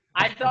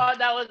 I thought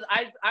that was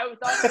I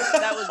thought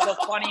that was the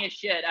funniest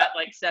shit at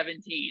like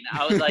 17.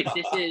 I was like,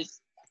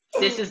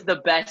 this is the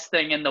best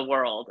thing in the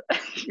world.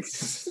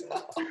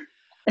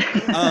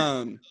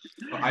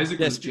 Isaac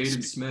Yes, was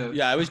Jaden Smith.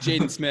 Yeah, I was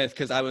Jaden Smith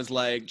because I was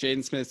like,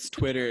 Jaden Smith's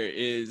Twitter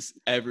is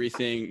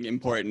everything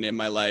important in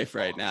my life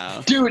right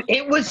now. Dude,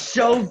 it was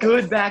so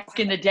good back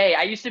in the day.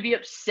 I used to be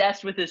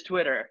obsessed with his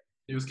Twitter.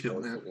 He was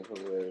killing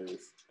it.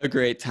 A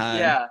great time.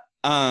 Yeah.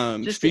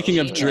 Just Speaking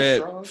of a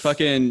drip, straws.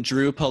 fucking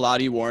Drew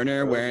Pilati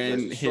Warner Oh,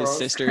 wearing just his straws.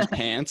 sister's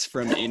pants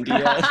from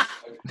India.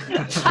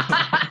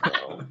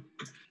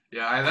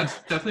 Yeah, that's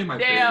definitely my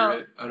Damn.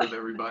 favorite out of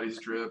everybody's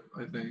drip,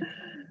 I think.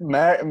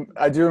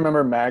 I do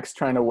remember Max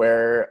trying to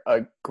wear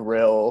a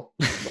grill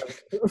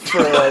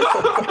for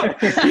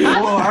like.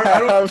 Well, I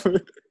don't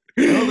think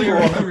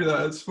I remember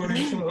that. It's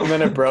funny. as hell. And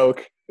then it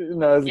broke.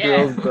 No, his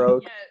grill's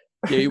broke. Yeah.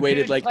 Yeah, he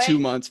waited Dude, like play- 2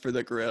 months for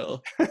the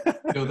grill.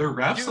 Yo, their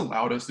refs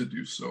allowed us to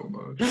do so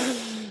much.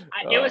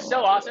 It was so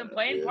Oh, awesome yeah,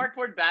 playing dude.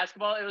 parkboard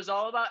basketball. It was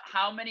all about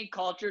how many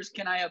cultures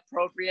can I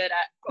appropriate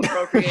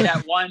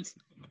at once,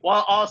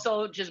 while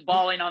also just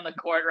balling on the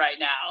court right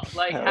now.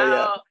 Like Hell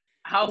yeah.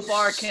 how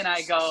far can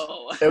I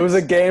go? It was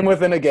a game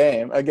within a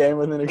game. A game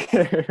within a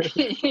game.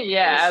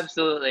 Yeah,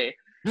 absolutely.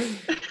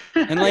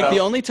 And like the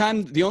only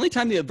time the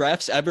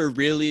refs ever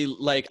really,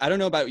 like, I don't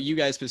know about you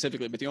guys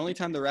specifically, but the only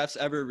time the refs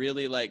ever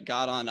really like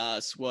got on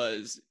us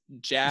was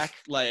Jack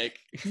like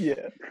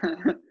Yeah.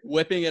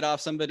 whipping it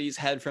off somebody's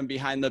head from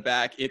behind the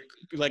back, it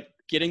like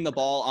getting the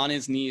ball on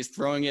his knees,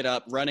 throwing it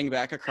up, running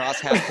back across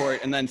half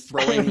court, and then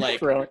throwing like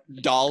Throwing-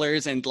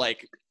 dollars and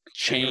like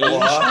change What?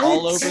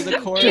 all over the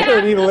court. Yeah.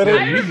 Dude, he Did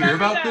literally. you hear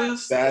about that.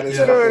 this? That is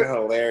Dude, fucking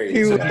hilarious.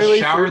 he So literally-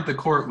 he showered the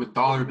court with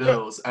dollar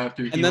bills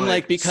after he And then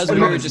like because slid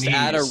we on were his just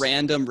at a knees.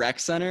 random rec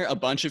center, a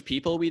bunch of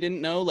people we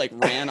didn't know like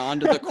ran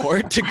onto the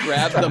court to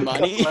grab the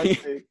money. He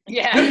didn't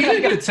Yeah.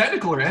 get a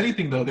technical or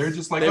anything though. They're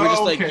just like, They were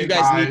just oh, like, okay, you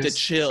guys need to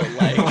chill.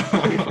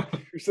 Like,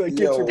 He's like,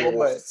 get your Yo.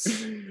 boy.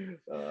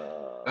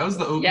 that was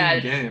the opening Yeah.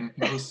 game.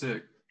 That was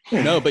sick.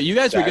 no, but you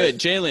guys were That good.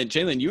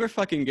 Jalen, you were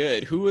fucking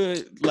good. Who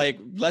like?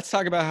 Let's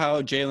talk about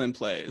how Jalen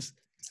plays.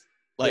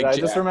 Like,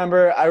 Dude, I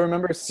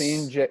remember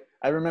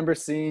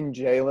seeing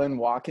Jalen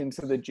walk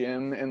into the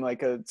gym in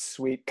like a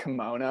sweet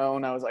kimono,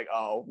 and I was like,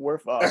 "Oh, we're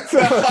fucked."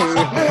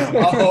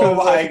 Oh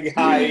my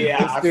god,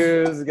 yeah.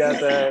 This dude's got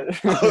that.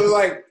 I was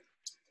like,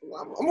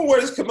 I'm gonna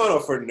wear this kimono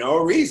for no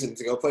reason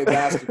to go play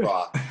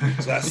basketball.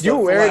 Just Did you to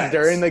wear flex. it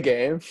during the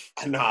game?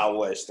 No, I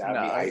wish that'd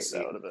No, be icy.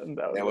 that would've been-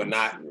 that They would've would been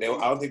not.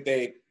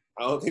 sweet.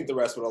 I don't think the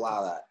rest would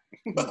allow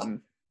that.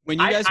 when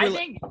you guys were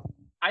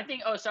I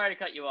think. Oh, sorry to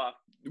cut you off.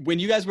 when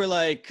you guys were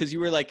like, because you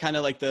were like kind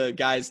of like the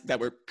guys that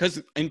were,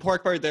 because in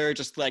Parkboard there are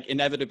just like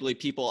inevitably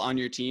people on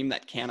your team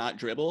that cannot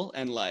dribble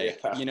and like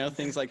Yeah. you know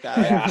things like that.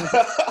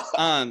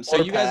 Yeah. So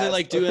Or you guys are pass.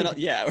 like doing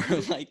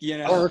or like you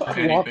know Or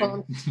Anything. walk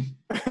on.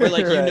 or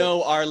like you Right.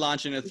 know are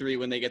launching a three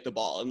when they get the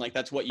ball and like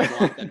that's what you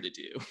want them to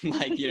do.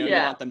 Like you know you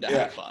Yeah. want them to Yeah.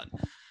 have fun.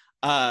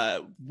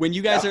 When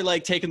you guys Yeah. are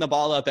like taking the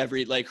ball up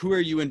like who are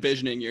you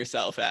envisioning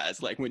yourself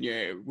as like when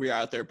we're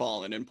out there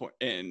balling in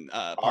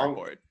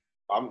Parkboard?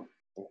 I'm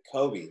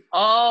Kobe.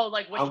 Oh,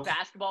 like which I'm-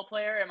 basketball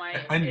player am I?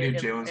 I knew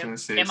Jalen was gonna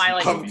say Am I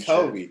like? I'm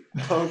Kobe.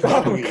 I'm Oh,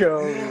 Kobe.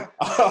 Kobe.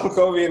 I'm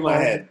Kobe in my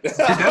head. You're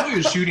definitely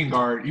a shooting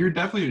guard. You're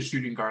definitely a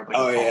shooting guard. Like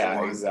Oh, a tall yeah,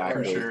 one,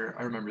 exactly. For sure.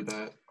 I remember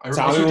that.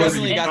 Tommy was,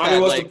 definitely got Tommy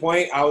that, was like- the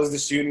point. I was the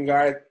shooting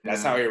guard.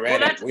 That's how we ran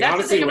Well, it. We that's the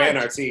honestly thing ran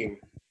about- our team.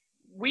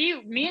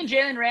 Me and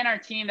Jalen ran our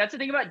team. That's the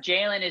thing about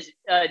Jalen is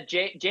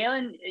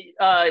Jalen,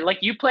 like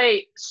you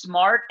play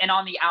smart and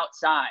on the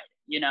outside,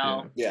 you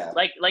know, Yeah.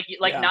 like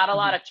Yeah. not a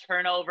lot of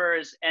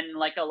turnovers and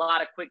like a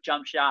lot of quick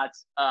jump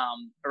shots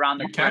around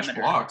the You catch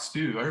perimeter. blocks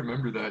too. I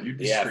remember that. You'd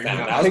be Yeah, screaming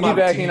fam. at That was my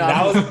Piggybacking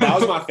off- that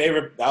was my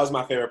favorite. That was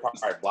my favorite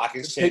part.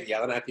 Blocking shit,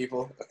 yelling at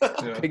people.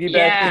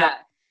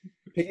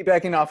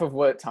 Piggybacking off of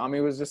what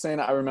Tommy was just saying,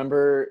 I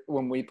remember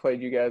when we played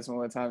you guys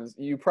one of the times,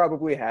 you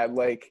probably had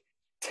like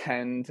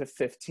 10 to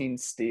 15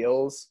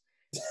 steals.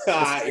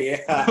 Yeah.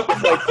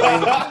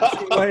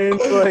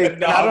 Like,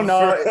 No, I don't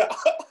know. for-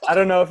 I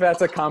don't know if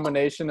that's a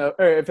combination of,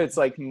 or if it's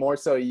like more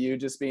so you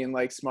just being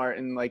like smart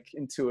and like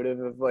intuitive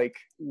of like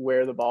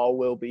where the ball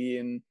will be,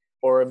 and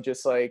or of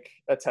just like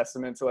a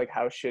testament to like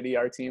how shitty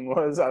our team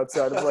was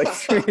outside of like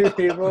 3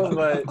 people.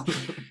 But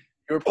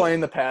you were playing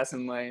the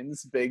passing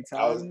lanes big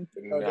time.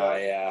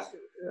 Yeah.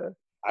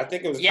 I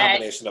think it was a Yeah.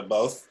 combination of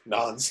both.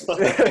 No, it's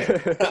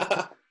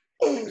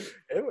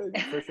It was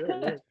for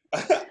sure.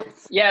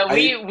 Yeah.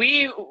 Yeah,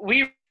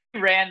 we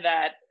ran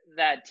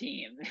that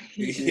team.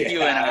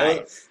 You and I.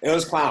 It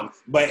was clown.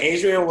 But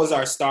Adrian was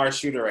our star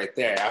shooter right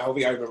there. I hope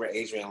you guys remember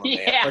Adrian LeMay.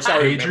 Yeah. Of course I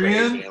remember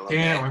Adrian? LeMay.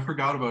 Damn, I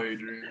forgot about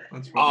Adrian.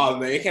 That's funny. Oh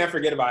man, you can't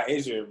forget about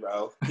Adrian,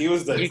 bro. He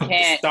was the You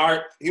can't.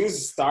 start. He was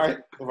the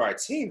start of our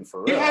team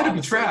for He real. had to be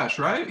honestly. trash,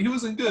 right? He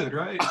wasn't good,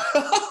 right?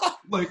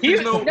 Like, He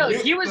there's was, no.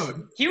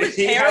 he was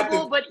He had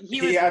terrible, the- but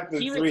He had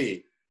the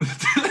three.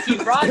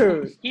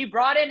 Dude. he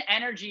brought in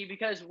energy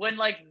because when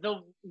like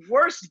the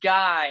worst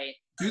guy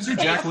Who's your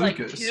Jack makes,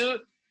 Lucas?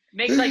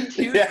 makes like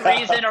two Yeah.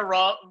 threes in a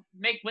row.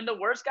 When the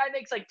worst guy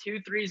makes like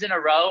 2 threes in a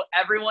row,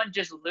 everyone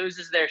just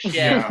loses their shit.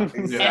 Yeah,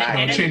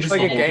 Exactly. It changes It's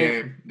like the a whole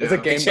game. game. It's a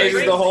Yeah. game It changes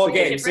breaker. the whole It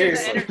game. brings the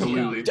Seriously. energy up.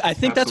 Absolutely. I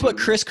think that's what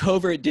Absolutely. Chris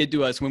Covert did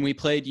to us when we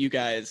played you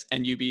guys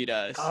and you beat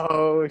us.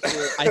 Oh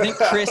shit! I think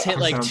Chris hit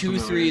like Sounds 2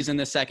 familiar. threes in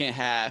the second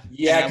half.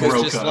 Yeah, and that was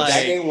broke just us. that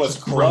like game was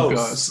Broke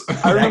close.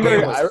 us. I remember- That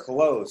game was I-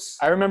 close.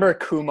 I remember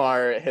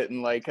Kumar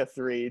hitting like a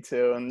 3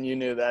 too, and you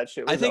knew that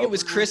shit. I think it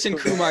was over. Chris and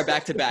Kumar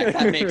back to back.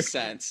 That makes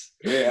sense.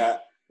 Yeah.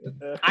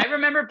 I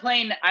remember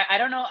playing. I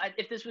don't know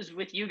if this was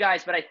with you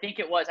guys, but I think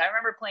it was. I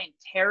remember playing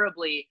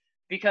terribly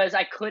because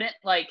I couldn't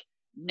like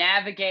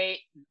navigate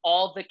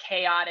all the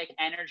chaotic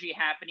energy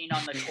happening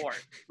on the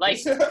court.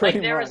 Like Pretty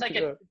there was much,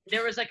 like yeah.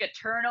 there was like a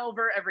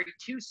turnover every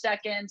 2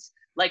 seconds.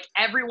 Like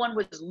everyone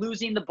was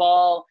losing the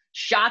ball.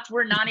 Shots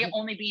were not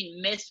only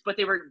being missed, but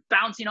they were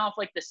bouncing off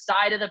like the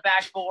side of the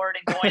backboard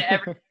and going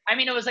every. I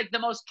mean, it was like the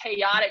most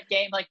chaotic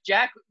game. Like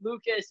Jack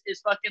Lucas is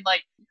fucking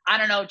like, I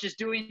don't know, just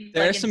doing.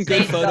 There like, are some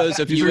good insane stuff. photos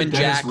of These you are and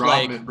Dennis Jack.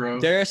 Rodman, Like bro.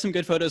 there are some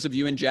good photos of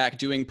you and Jack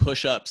doing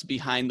push-ups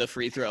behind the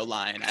free throw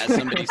line as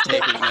somebody's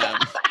taking them.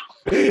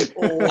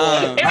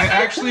 I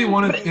actually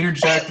want to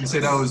interject and say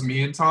that was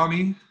me and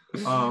Tommy.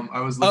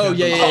 I was looking Oh, at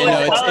yeah, the yeah, photo.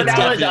 no, it's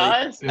that was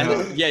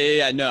definitely- us.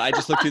 Yeah. No, I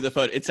just looked through the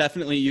photo. It's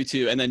definitely you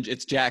two, and then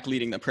it's Jack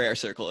leading the prayer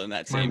circle in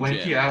that My same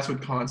lanky gym. ass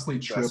would constantly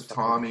trip That's fucking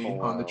Tommy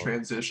cool. on the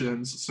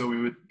transitions, so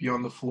we would be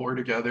on the floor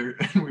together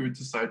and we would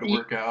decide to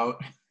work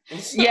out.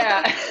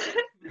 Yeah.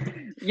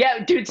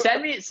 Yeah, dude,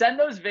 send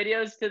those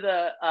videos to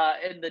the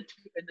in the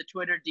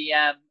Twitter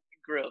DM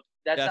group.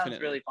 That sounds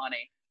Definitely. really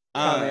funny.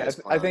 Tommy, Uh,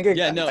 I think it,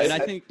 yeah, no, and I I-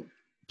 think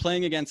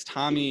playing against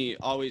Tommy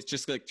always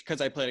just like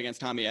because I played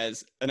against Tommy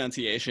as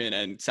Annunciation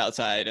and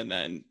Southside and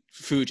then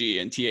Fuji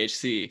and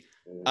THC.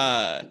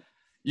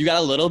 You got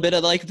a little bit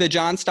of like the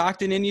John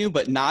Stockton in you,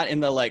 but not in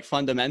the like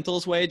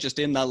fundamentals way, just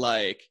in the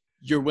like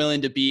you're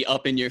willing to be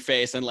up in your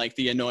face and like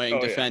the annoying Oh,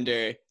 yeah.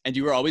 defender. And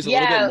you were always a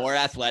little Yeah. bit more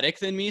athletic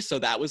than me, so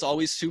that was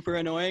always super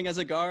annoying as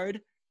a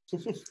guard.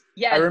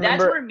 Yeah, I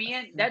remember-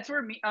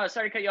 oh,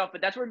 sorry to cut you off,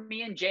 but that's where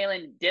me and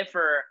Jalen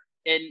differ,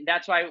 and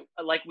that's why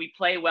like we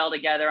play well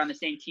together on the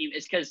same team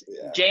is because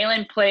Yeah.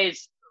 Jalen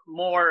plays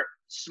more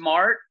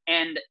smart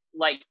and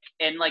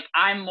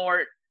I'm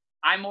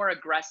more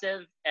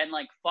aggressive and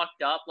like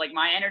fucked up. Like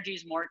my energy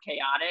is more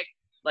chaotic,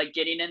 like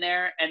getting in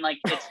there and like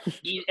it's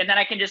and then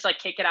I can just like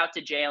kick it out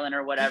to Jalen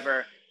or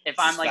whatever if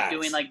I'm like Facts.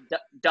 doing like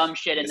dumb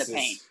shit in This the is-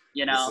 paint,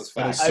 you This know. is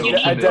That is facts. so I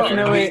committed.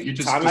 definitely- You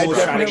just Tommy I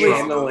was trying to definitely-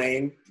 get in the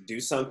lane, do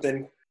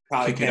something,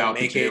 probably Kick it can't out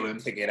to make it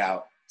Jalen. to get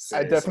out. I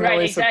Seriously. definitely-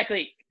 Right, sup-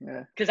 exactly.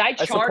 yeah. Because I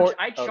support-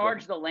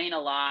 charge the lane a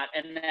lot,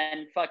 and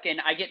then fucking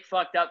I get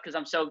fucked up because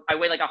I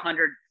weigh like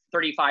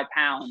 135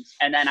 pounds,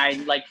 and then I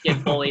like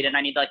get bullied, and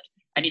I need like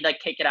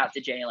kick it out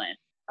to Jalen.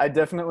 I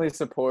definitely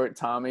support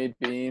Tommy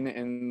being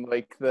in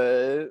like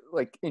the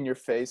like in your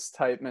face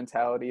type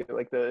mentality,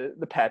 like the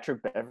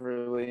Patrick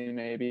Beverly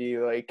maybe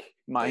like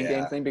mind game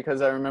Yeah. thing,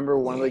 because I remember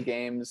one of the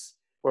games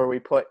where we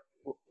played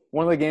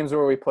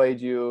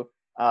you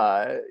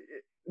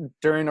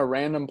during a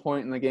random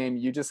point in the game,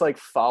 you just like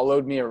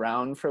followed me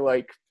around for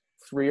like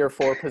 3 or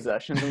 4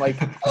 possessions and like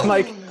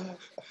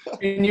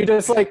and you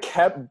just like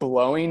kept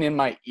blowing in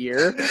my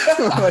ear.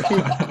 Like,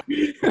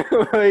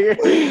 Like,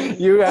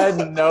 you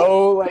had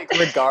no like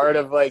regard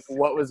of like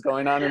what was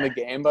going on in the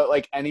game, but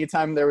like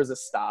anytime there was a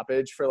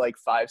stoppage for like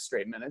 5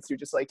 straight minutes, you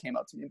just like came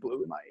up to me and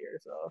blew in my ear.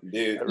 So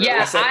Dude,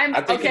 Yeah,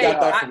 I think okay, you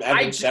got that from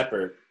I Evan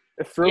Shepard.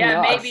 it threw me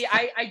off. maybe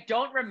I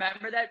don't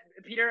remember that,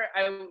 Peter.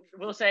 I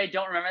will say I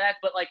don't remember that,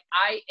 but like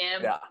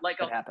I'm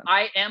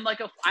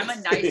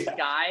a nice Yeah.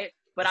 guy,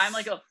 but I'm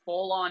like a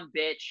full-on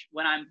bitch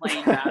when I'm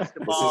playing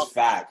basketball. This is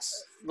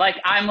facts. Like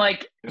I'm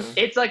like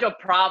it's like a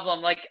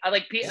problem. Like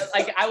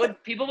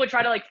people would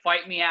try to like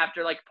fight me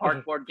after like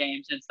parkboard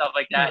games and stuff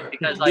like that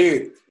because like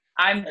Dude.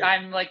 I'm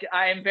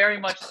very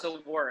much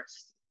the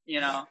worst, you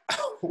know.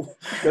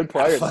 Good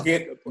player.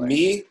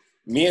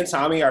 Me and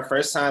Tommy, our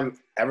first time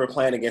ever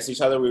playing against each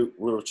other, we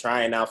were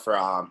trying out for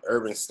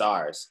Urban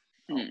Stars.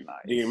 Hmm.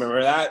 Do you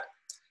remember that?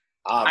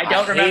 I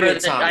don't remember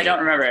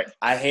it.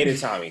 I hated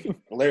Tommy,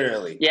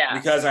 literally. Yeah.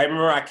 Because I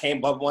remember I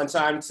came up one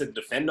time to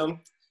defend him,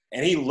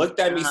 and he looked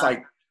at me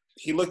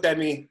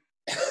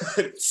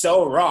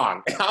so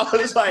wrong. I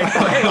was like,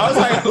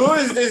 who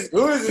is this?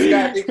 Who is this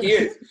guy I think he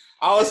is?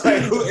 I was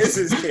like, who is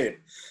this kid?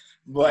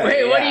 But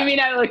wait, what do you mean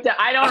I looked at?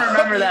 I don't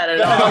remember that at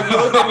all. You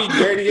looked at me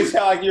dirty as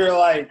hell, like you were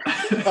like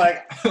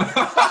I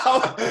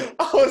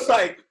was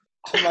like,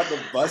 I'm about to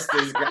bust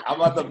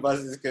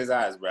this kid's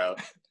ass, bro.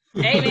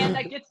 Hey man,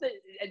 that gets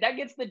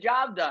the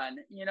job done.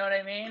 You know what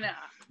I mean?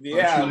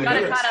 Yeah, You gotta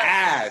you're kinda-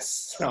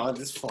 ass. No, I'm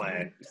just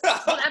playing. Well,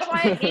 that's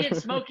why I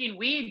hated smoking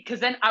weed, because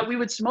then we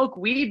would smoke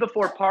weed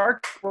before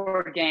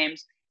parkboard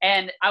games,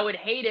 and I would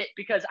hate it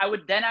because I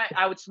would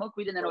smoke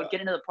weed and then I would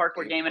get into the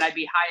parkboard game and I'd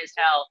be high as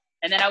hell,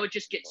 and then I would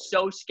just get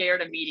so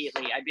scared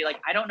immediately. I'd be like,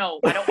 I don't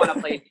want to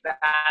play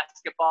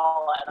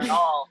basketball at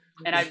all,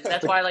 and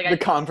that's why like I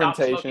stopped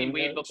smoking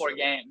weed before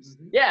games.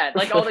 Yeah,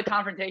 like all the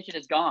confrontation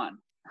is gone.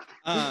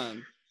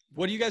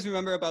 What do you guys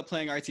remember about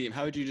playing our team?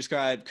 How would you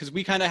describe? Because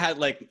we kind of had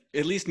like,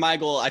 at least my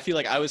goal, I feel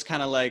like I was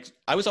kind of like,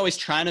 I was always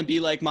trying to be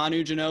like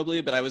Manu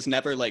Ginobili, but I was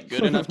never like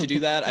good enough to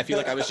do that. I feel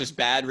like I was just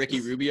bad Ricky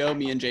Rubio.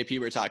 Me and JP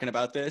were talking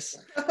about this.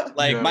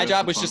 Like my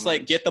job was just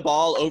like get the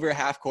ball over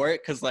half court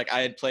because like I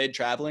had played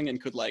traveling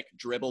and could like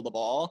dribble the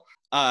ball.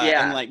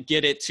 And like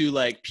get it to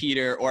like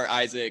Peter or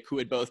Isaac, who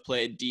had both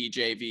played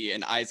DJV,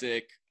 and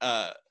Isaac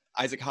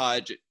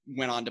Hodge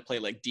went on to play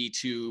like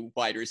D2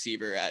 wide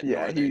receiver at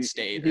Northern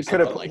State.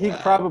 He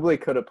probably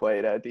could have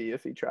played at D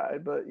if he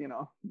tried, but you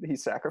know, he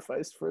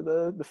sacrificed for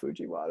the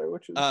Fuji water,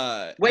 which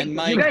was wait,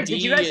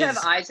 did you guys have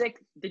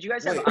Isaac? Did you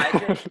guys have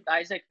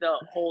Isaac the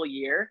whole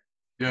year?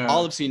 Yeah.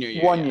 All of senior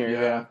year. 1 year,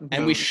 yeah.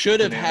 And we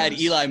should have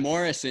had Eli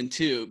Morrison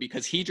too,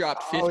 because he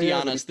dropped 50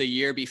 on us the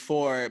year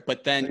before,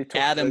 but then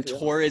Adam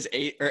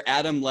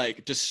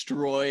like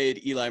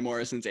destroyed Eli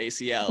Morrison's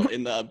ACL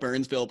in the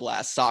Burnsville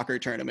Blast soccer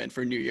tournament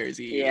for New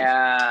Year's Eve.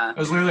 Yeah. It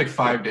was literally like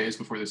 5 days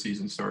before the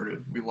season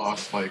started. We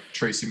lost like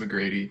Tracy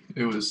McGrady.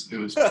 It was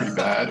pretty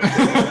bad.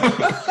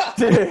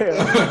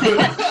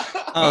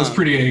 I was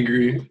pretty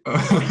angry.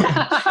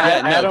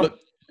 Adam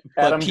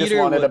Peter just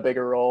wanted a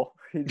bigger role.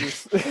 He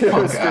just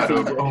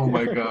Adam. Oh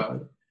my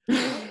god.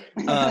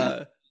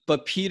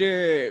 But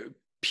Peter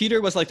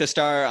was like the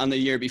star on the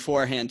year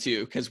beforehand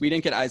too, because we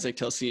didn't get Isaac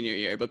till senior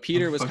year. But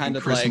Peter was kind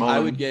of Chris like Mullen. I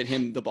would get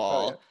him the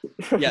ball.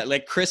 Yeah,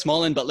 like Chris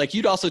Mullen, but like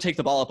you'd also take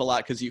the ball up a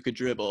lot because you could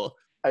dribble.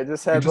 I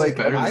just had like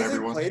better than Isaac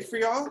everyone. played for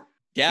y'all?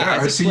 Yeah,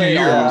 our senior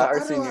year our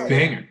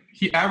banger.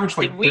 He averaged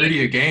like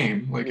 30 a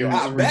game. Like it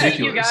was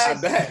ridiculous. I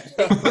bet.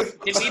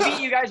 Did we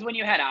beat you guys when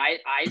you had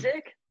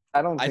Isaac?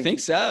 I think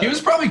so. He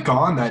was probably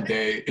gone that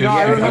day. No,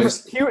 I remember.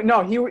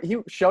 He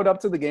showed up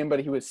to the game,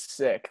 but he was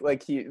sick.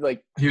 Like he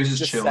was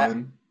just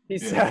chilling. He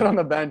sat on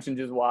the bench and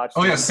just watched.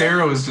 Oh yeah,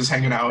 Sarah was just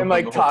hanging out and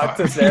like talked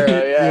to Sarah.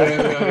 Yeah,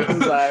 yeah.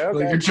 Like, okay.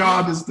 Like your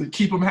job is to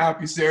keep him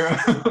happy,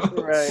 Sarah.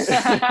 Right.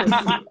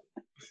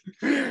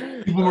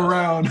 Keep him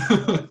around.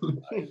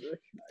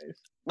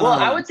 Well,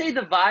 I would say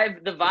the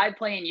vibe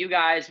playing you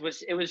guys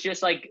was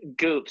just like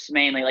Goofs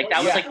mainly. Like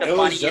that was like the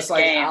funniest just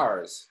like game.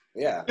 Ours.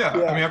 Yeah. I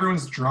mean,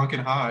 everyone's drunk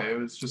and high. It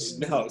was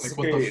just what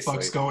the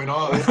fuck's going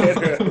on?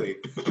 Literally.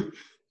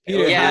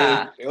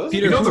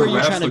 Peter, who are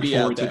you trying to be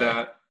out to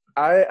that?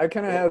 I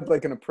kind of had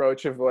like an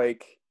approach of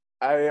like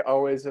I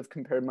always have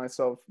compared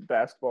myself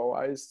basketball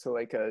wise to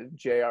like a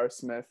J.R.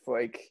 Smith,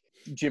 like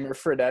Jimmer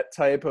Fredette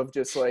type of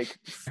just like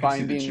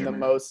finding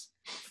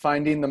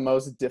the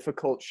most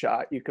difficult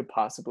shot you could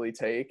possibly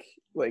take,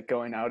 like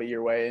going out of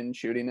your way and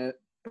shooting it,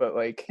 but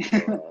like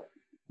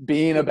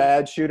being a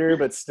bad shooter,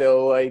 but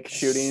still like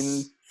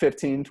shooting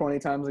 15, 20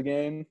 times a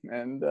game.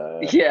 And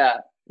yeah,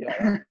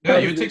 you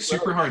would take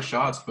super hard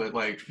shots, but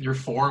like your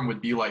form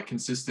would be like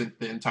consistent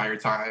the entire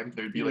time.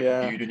 There'd be like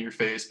a bead in your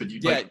face, but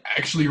you'd like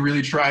actually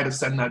really try to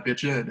send that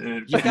bitch in.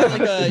 And you've got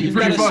like a, you've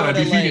got fun. I'd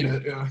be feeding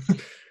it. Yeah.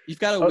 You've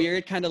got a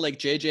weird kind of like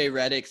JJ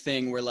Redick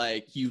thing where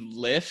like you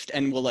lift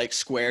and will like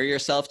square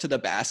yourself to the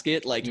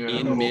basket like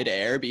in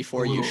midair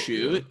before you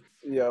shoot.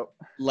 Yep.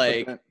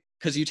 Like,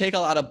 because you take a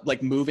lot of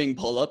like moving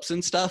pull-ups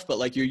and stuff, but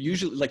like you're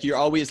usually like you're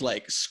always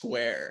like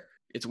square.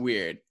 It's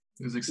weird.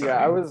 It was exciting.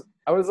 Yeah,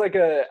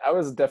 I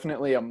was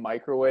definitely a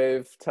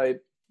microwave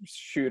type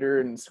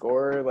shooter and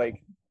scorer.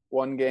 Like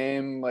one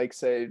game, like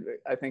say,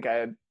 I think I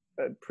had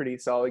a pretty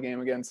solid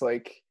game against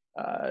like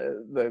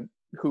the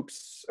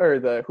Hoops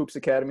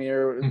Academy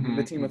or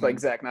the team with like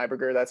Zach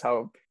Nyberger. That's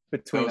how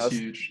between us,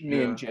 huge.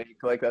 me and Jake,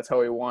 like that's how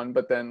we won.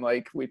 But then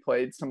like we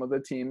played some of the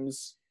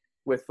teams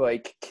with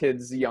like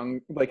kids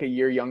like a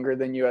year younger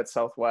than you at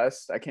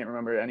Southwest. I can't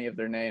remember any of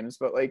their names,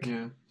 but like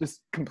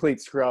just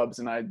complete scrubs.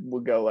 And I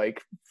would go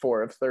like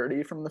 4 of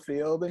 30 from the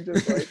field and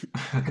just like,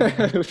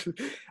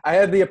 I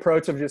had the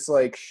approach of just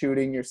like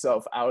shooting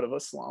yourself out of a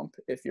slump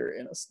if you're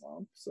in a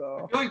slump.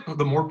 So I feel like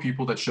the more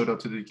people that showed up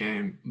to the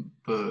game,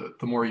 the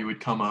more you would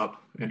come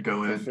up and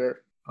go in. For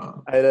sure.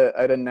 I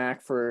had a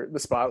knack for the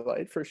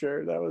spotlight for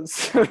sure. That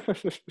was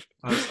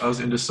I was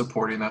into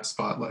supporting that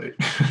spotlight.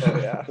 Oh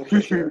yeah, for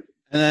sure.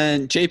 And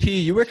then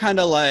JP, you were kind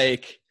of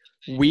like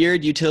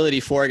weird utility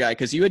 4 guy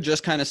because you had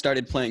just kind of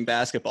started playing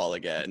basketball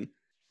again.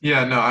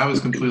 Yeah, no, I was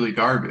completely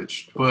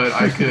garbage, but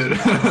I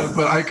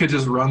could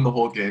just run the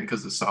whole game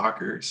because of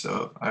soccer.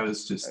 So I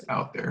was just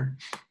out there.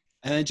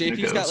 And then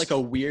JP's got like a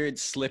weird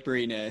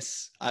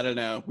slipperiness. I don't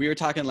know. We were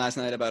talking last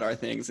night about our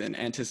things in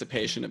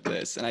anticipation of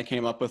this, and I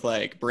came up with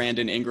like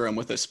Brandon Ingram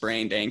with a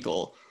sprained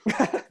ankle.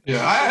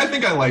 Yeah, I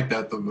think I like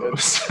that the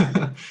most,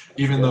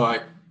 even though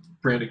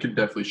Brandon can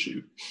definitely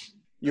shoot.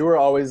 You were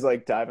always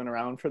like diving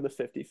around for the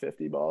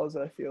 50-50 balls,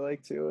 I feel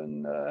like too,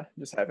 and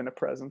just having a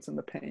presence in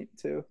the paint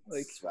too.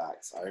 Like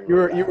you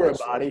were a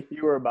body.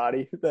 You were a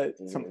body that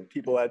some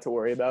people had to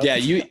worry about. Yeah,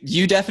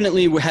 you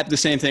definitely had the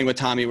same thing with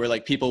Tommy, where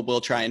like people will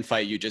try and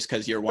fight you just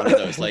because you're one of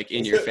those like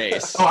in your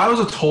face. Oh, I was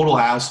a total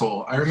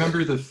asshole. I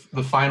remember the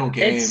final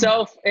game. It's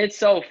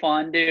so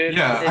fun, dude.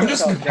 Yeah, I'm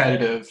just so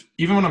competitive. Good.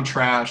 Even when I'm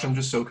trash, I'm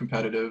just so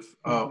competitive.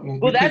 When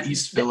we played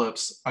East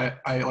Phillips,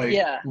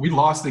 we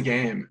lost the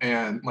game,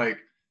 and like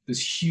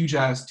this huge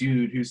ass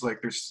dude who's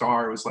like their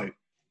star was like,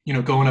 you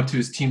know, going up to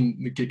his team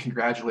to get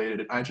congratulated,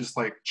 and I just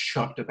like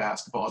chucked a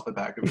basketball at the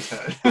back of his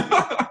head.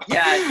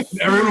 Yeah.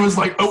 Everyone was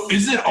like, "Oh,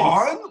 is it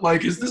on?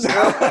 Like, is this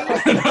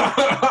happening?"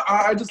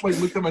 I just like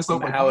looked at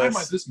myself like, "Why am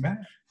I this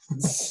mad?"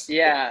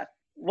 Yeah.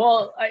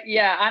 Well,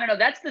 I don't know.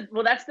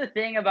 That's the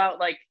thing about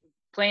like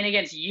playing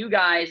against you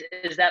guys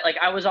is that like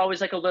I was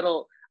always like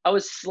I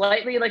was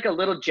slightly like a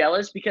little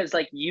jealous because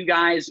like you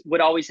guys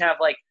would always have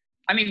like,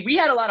 I mean, we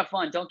had a lot of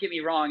fun, don't get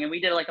me wrong, and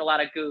we did like a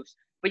lot of goofs,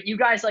 but you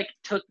guys like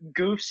took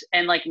goofs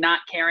and like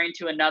not caring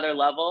to another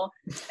level.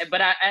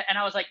 But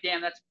I was like,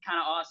 damn, that's kind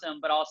of awesome.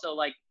 But also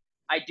like,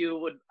 I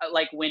would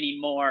like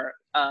winning more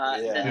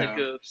than the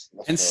goofs.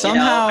 And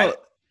somehow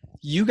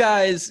you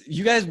guys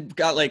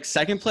got like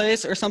second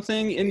place or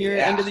something in your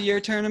end of the year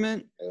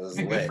tournament. It was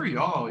good for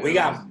y'all. We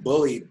got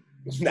bullied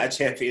that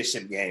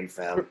championship game,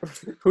 fam.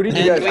 Who did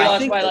you guys? We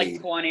lost by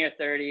like 20 or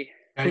 30.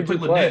 Yeah, you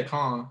played Lynette,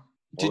 huh?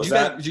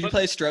 Did you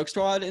play Stroke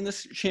Squad in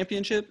this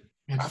championship?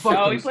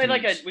 No, we played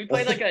like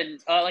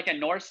a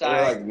north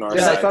side.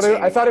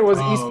 I thought it was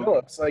East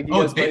Phillips. Like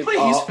they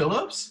play East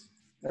Phillips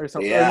or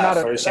something. Yeah,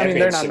 I mean,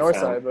 they're not north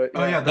side, but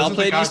y'all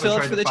played East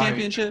Phillips for the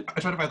championship. I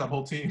tried to fight that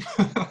whole team.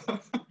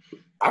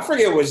 I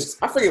forget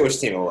which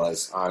team it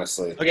was,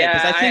 honestly. Okay,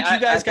 because I think you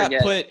guys got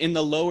put in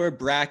the lower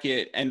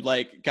bracket and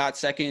like got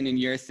second in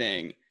your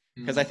thing.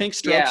 Because I think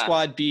Stroke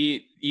Squad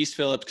beat East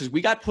Phillips because we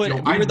got put.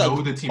 I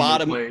know the team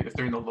bottom play if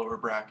they're in the lower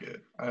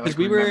bracket. Because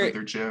we remember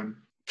their gym.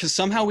 Because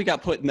somehow we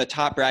got put in the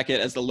top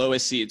bracket as the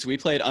lowest seed. So we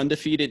played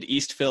undefeated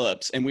East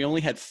Phillips, and we only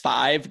had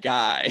 5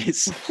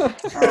 guys.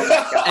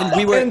 And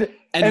we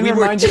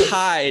were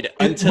tied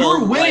until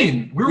we were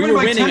winning. We were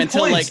winning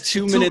until like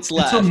 2 minutes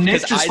left. Until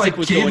Nick just Isaac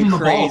was going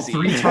crazy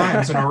 3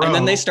 times in a row. And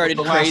then they started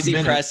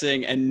crazy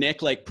pressing, and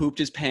Nick like pooped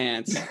his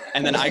pants,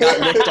 and then I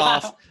got licked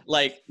off.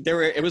 Like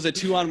it was a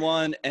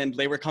 2-on-1, and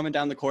they were coming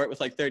down the court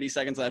with like 30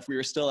 seconds left. We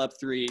were still up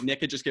 3.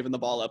 Nick had just given the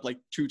ball up like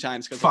 2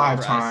 times because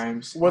 5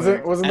 times.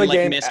 Wasn't and, the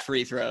game missed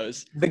free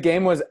throws? The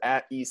game was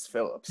at East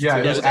Phillips. Yeah,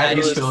 it was at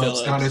East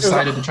Phillips, and I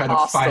decided to try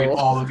to fight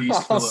all of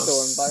East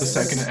Phillips the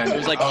second it ended. It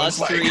was like us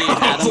 3,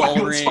 Adam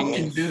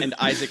Ulring, and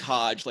Isaac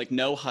Hodge. Like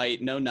no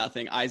height, no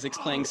nothing. Isaac's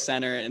playing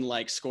center and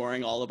like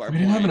scoring all of our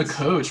points. We didn't have a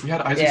coach. We had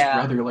Isaac's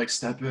brother like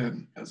step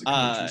in as a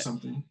coach or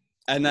something.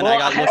 And then I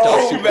got looked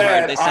off super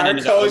hard. They sent it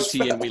into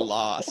OT and we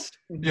lost.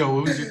 Yo,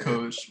 what was your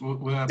coach?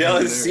 What happened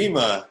Dylan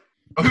Sema.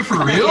 Oh,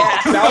 for real?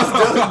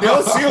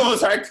 Dylan Sema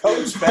was our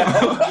coach, man.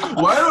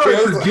 Why do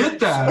I forget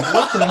that?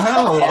 What the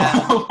hell?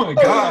 Yeah. Oh my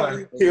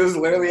god. He was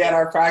literally at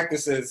our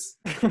practices.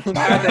 You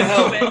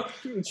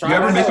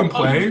ever make him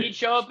play? He'd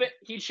show up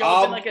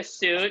in like a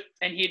suit,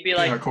 and he'd be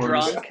like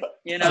drunk,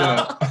 you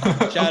know?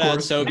 Shout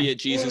out Soviet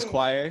Jesus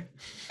Choir.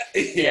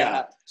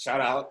 Yeah. Shout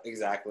out,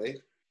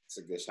 exactly. It's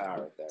a good shout out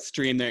right there.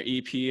 Stream their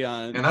EP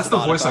on. And that's the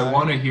voice I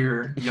want to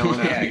hear yelling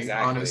at me,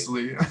 exactly.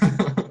 honestly.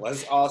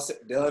 Let's all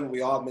Dylan,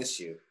 we all miss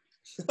you.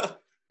 What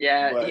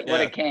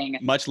a king.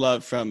 Much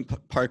love from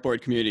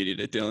Parkboard community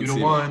to Dylan. You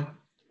the one.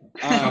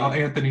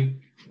 Anthony.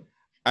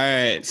 All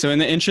right. So in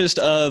the interest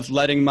of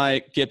letting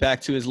Mike get back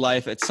to his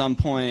life at some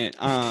point,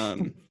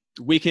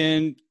 we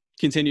can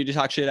continue to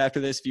talk shit after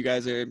this if you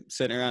guys are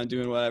sitting around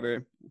doing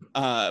whatever.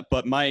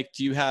 But Mike,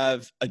 do you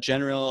have a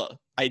general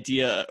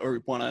idea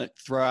or want to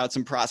throw out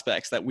some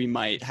prospects that we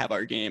might have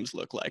our games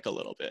look like a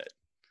little bit?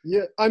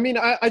 Yeah, I mean,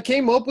 I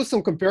came up with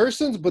some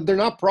comparisons, but they're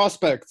not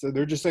prospects.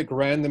 They're just like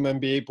random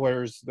NBA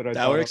players that I.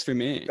 That works for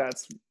me.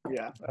 That's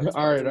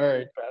all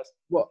right.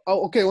 Well,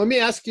 okay. Let me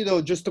ask you though,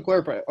 just to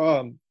clarify.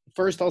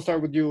 First, I'll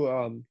start with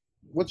you.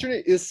 What's your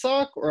name?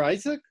 Isaac or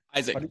Isaac?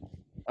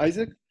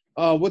 Isaac.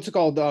 What's it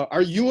called?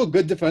 Are you a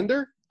good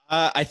defender?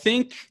 I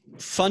think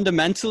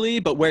fundamentally,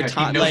 but where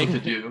he knows what to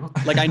do.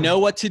 like I know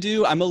what to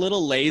do. I'm a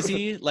little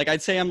lazy. Like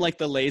I'd say I'm like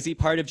the lazy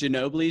part of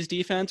Ginobili's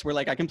defense, where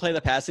like I can play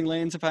the passing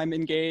lanes if I'm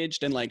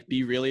engaged, and like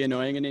be really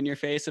annoying and in your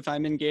face if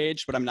I'm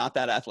engaged. But I'm not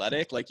that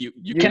athletic. Like you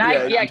can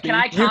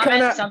I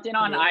comment something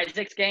on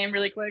Isaac's game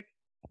really quick?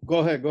 Go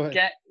ahead.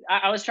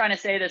 I was trying to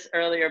say this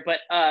earlier, but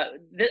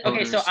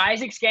okay. So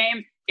Isaac's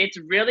game, it's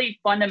really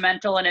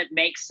fundamental and it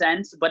makes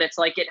sense, but it's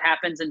like it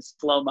happens in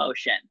slow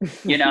motion,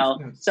 you know.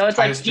 So it's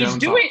like he's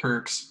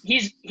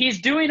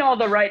doing all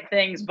the right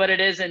things, but it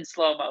is in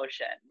slow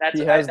motion. That's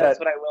what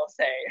I will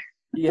say.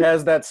 He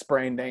has that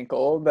sprained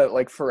ankle, that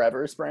like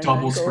forever sprained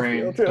double ankle.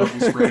 Sprain. Double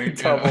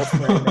sprained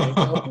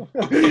ankle.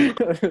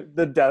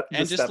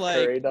 And just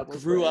like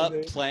grew up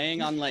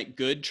playing on like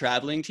good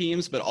traveling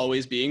teams, but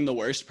always being the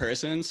worst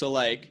person. So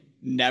like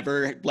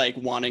never like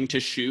wanting to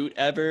shoot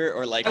ever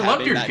or like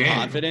having that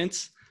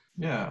confidence.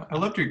 Yeah, I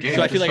loved your game.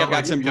 So I feel like I've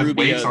got some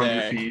Rubio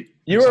there.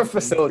 You were a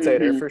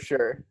facilitator for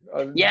sure.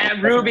 Yeah,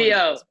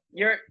 Rubio.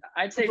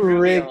 I'd say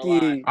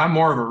Rubio. I'm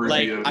more of a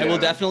Rubio. Like I will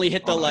definitely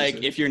hit the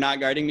like if you're not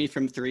guarding me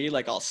from three,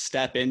 like I'll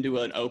step into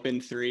an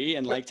open three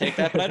and like take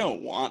that, but I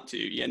don't want to,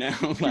 you know.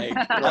 Like,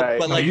 right.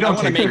 But like you don't I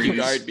want to make threes. you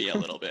guard me a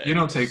little bit. You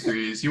don't take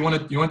threes. You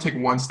want to take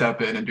one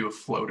step in and do a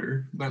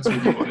floater. That's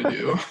what you want to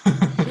do.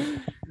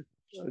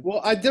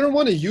 Well, I didn't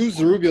want to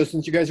use Rubio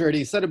since you guys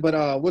already said it,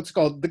 but what's it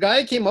called? The guy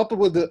I came up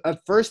with at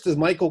first is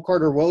Michael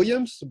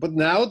Carter-Williams, but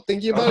now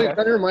thinking about it, it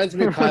kind of reminds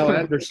me of Kyle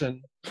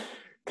Anderson.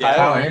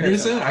 Kyle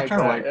Anderson? I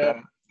kind of like that.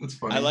 That's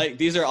funny.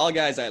 These are all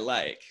guys I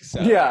like.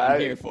 So yeah,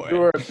 I'm here for it. You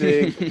were a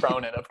big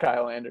proponent of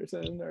Kyle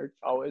Anderson, or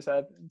always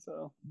have been.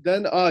 So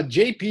then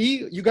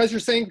JP, you guys are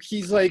saying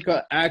he's like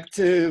an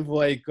active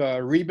like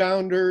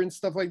rebounder and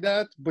stuff like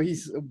that, but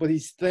he's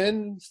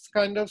thin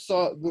kind of.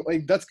 So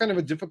like that's kind of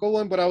a difficult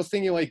one. But I was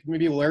thinking like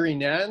maybe Larry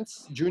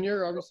Nance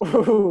Jr. Obviously.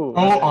 Oh,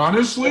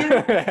 honestly,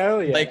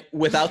 hell yeah! Like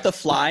without the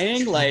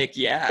flying, like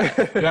yeah,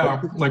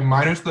 like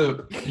minus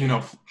the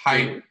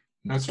height.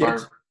 That's fine.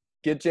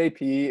 Get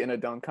JP in a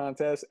dunk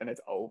contest and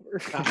it's over.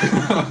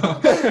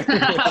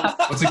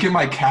 Let's get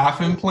my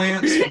calf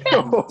implants. Get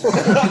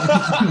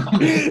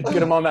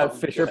him on that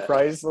Fisher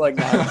Price like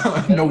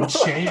no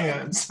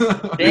chance.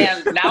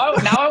 Damn, now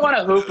I want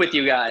to hoop with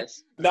you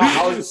guys. No,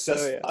 I was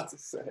just about to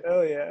say.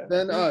 Oh yeah.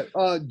 Then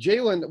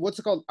Jalen, what's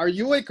it called? Are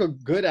you like a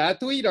good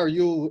athlete? Are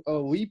you a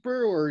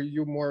leaper or are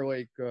you more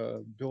like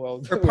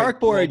below? For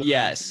Parkboard,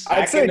 yes.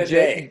 I'd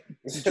say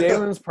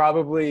Jalen's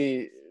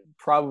probably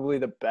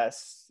the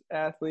best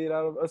athlete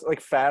out of us,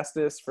 like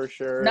fastest for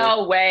sure.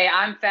 No way,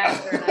 I'm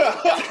faster and I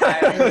can jump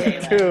higher than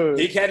Jalen. Dude,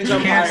 He can't jump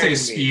You can't higher say than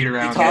speed me.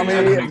 around.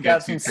 Tommy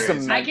got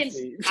some I could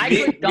Me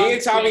dunk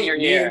and Tommy, in your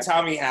me ear. and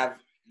Tommy have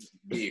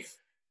beef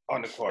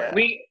on the court.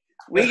 We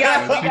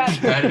got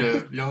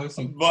competitive. Y'all are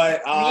some.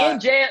 But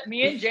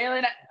me and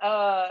Jalen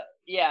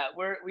yeah,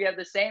 we have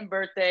the same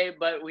birthday,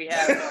 but we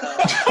have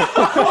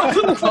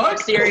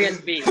serious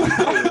beef.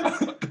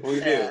 we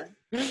do.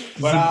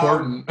 It's But,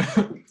 important.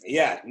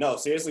 Yeah, no,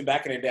 seriously,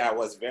 back in the day, I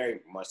was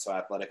very much so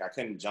athletic. I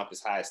couldn't jump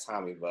as high as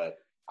Tommy, but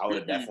I would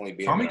have definitely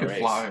beat him Tommy in a could race.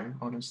 fly,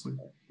 honestly.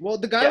 Well,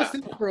 the guy was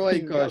thinking for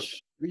like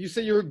you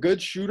say you're a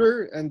good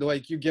shooter and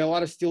like you get a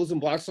lot of steals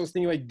and blocks. So I was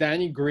thinking like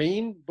Danny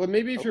Green, but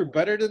maybe if you're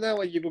better than that,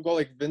 like you could go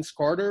like Vince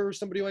Carter or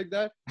somebody like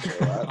that.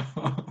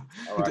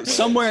 All right,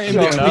 Somewhere in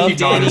Showing between up.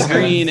 Danny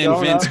Green and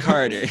Showing Vince up.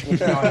 Carter.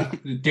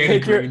 Danny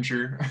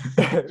Granger.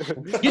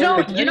 You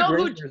know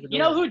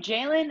who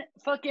Jalen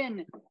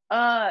fucking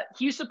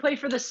he used to play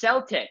for the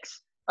Celtics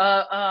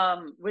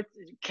with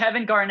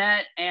Kevin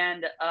Garnett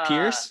and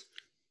Pierce?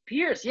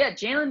 Pierce, yeah,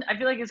 Jalen. I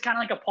feel like it's kind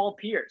of like a Paul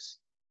Pierce.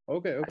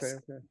 Okay.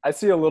 I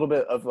see a little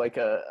bit of like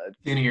a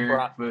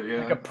Skinnier, but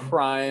yeah. like a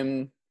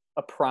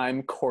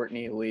prime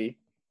Courtney Lee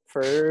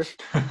for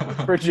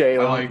Jalen.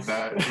 I like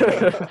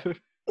that.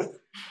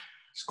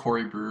 It's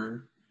Corey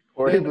Brewer.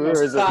 Corey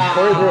Brewer is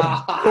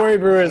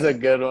a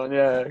good one.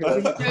 Yeah.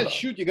 He can't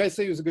shoot. You guys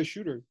say he was a good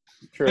shooter.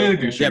 True.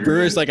 Yeah,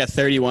 Brewer's like a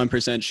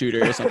 31%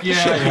 shooter or something.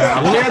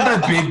 Yeah. He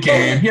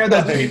had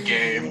that big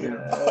game.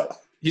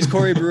 He's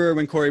Corey Brewer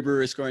when Corey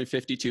Brewer is scoring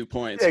 52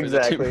 points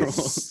Exactly. for the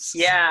Timberwolves.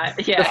 Yeah.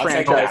 The I'll take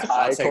franchise that.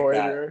 high I'll take Corey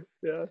that. Brewer.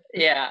 Yeah.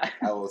 Yeah.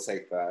 I will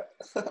take that.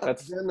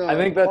 I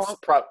think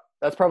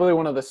that's probably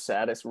one of the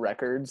saddest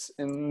records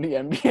in the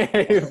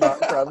NBA.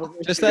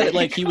 Probably. Just that,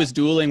 like, he was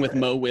dueling with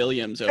Mo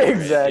Williams over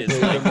Exactly. it.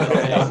 Is, like, the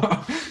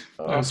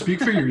thing. No, speak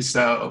for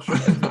yourself.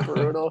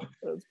 Brutal.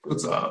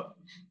 What's up?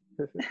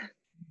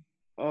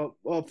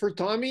 For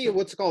Tommy,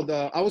 what's it called?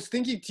 I was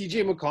thinking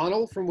TJ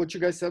McConnell from what you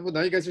guys said, but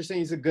now you guys are saying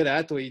he's a good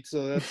athlete,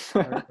 so that's.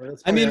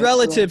 I mean,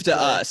 relative to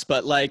us,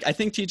 but like I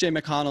think TJ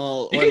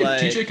McConnell or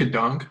like TJ could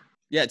dunk.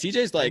 Yeah,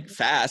 TJ's like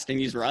fast and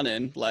he's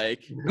running.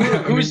 Like I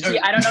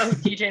don't know who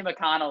TJ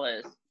McConnell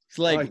is. He's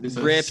like He's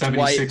a ripped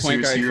white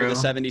point guard hero. for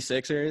the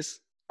 76ers.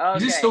 Okay.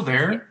 Is he still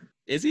there?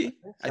 Is he?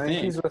 I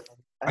think. he's with.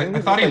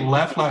 I thought he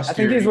left last year.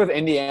 I think he's with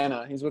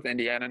Indiana. He's with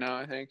Indiana now,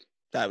 I think.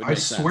 That would I make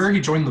swear sense.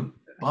 he joined the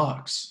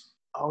Bucks.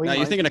 Oh, No,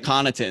 you're thinking of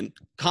Connaughton.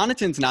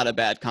 Connaughton's not a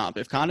bad comp.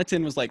 If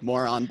Connaughton was like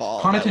more on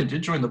ball, Connaughton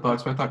did join the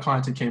Bucks, but I thought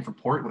Connaughton came from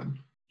Portland.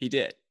 he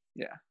did.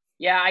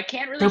 Yeah, I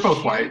can't really. They're both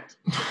shoot. white.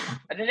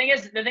 The thing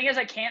is,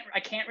 I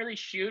can't really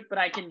shoot, but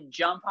I can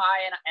jump high,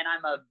 and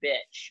I'm a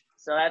bitch.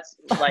 So that's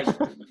like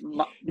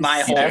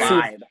my whole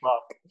vibe.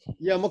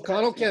 Yeah,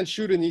 McConnell can't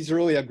shoot, and he's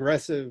really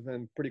aggressive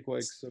and pretty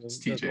quick. So It's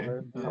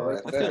TJ.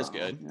 That feels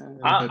good.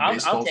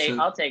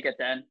 I'll take it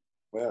then.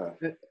 Yeah.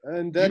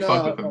 And then You'd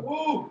fuck with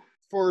him.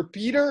 for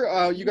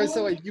Peter, you guys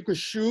said like you could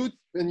shoot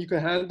and you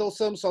could handle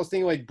some. So I was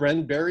thinking like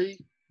Brent Berry.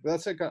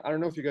 That's like I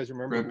don't know if you guys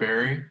remember. Brett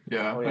Berry?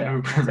 Yeah, Oh, I yeah.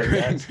 know who Brett Berry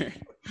is.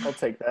 I'll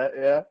take that.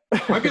 Yeah.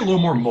 Might be a little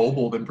more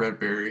mobile than Brett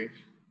Berry.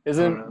 I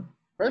don't know.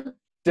 Brent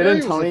Didn't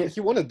Berry Tony? he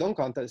won a dunk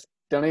contest.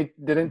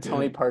 Didn't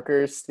Tony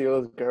Parker steal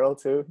his girl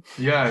too?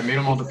 Yeah, it made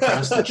him all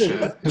depressed and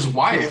shit. His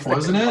wife,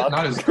 wasn't it?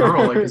 Not his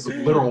girl, like his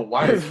literal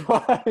wife.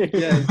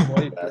 Yeah, his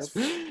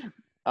wife.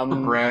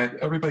 I'm Brett.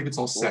 Everybody gets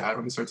all sad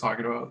when they start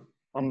talking about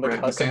I'm the Brett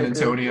in cuck San of the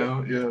group.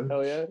 Antonio. Yeah.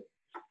 Oh yeah,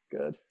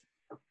 good.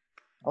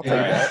 I'll take All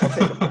right. that. I'll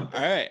take it.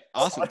 All right,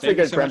 awesome. I'll Thank take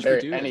you a so much Brent for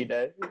Berry doing any it.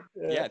 day.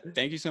 Yeah,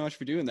 thank you so much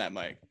for doing that,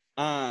 Mike.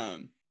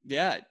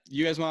 Yeah,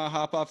 you guys want to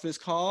hop off this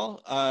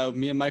call?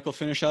 Me and Mike will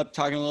finish up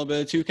talking a little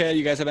bit of 2K.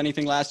 You guys have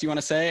anything last you want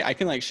to say? I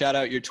can like shout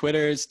out your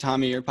Twitters,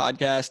 Tommy, your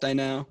podcast. I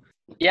know.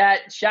 Yeah,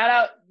 check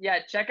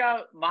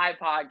out my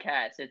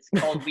podcast. It's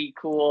called We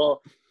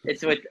Cool.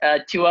 It's with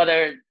two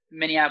other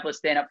Minneapolis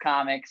stand-up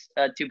comics,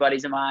 two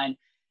buddies of mine.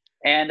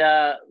 And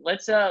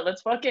let's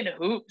fucking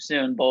hoop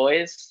soon,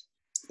 boys.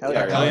 Hell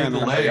Yeah, yeah. yeah,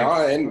 man. Are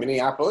y'all in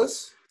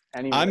Minneapolis?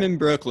 Anywhere. I'm in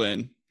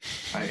Brooklyn.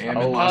 I am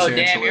Oh, in Los damn, you're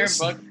in Angeles.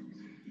 book.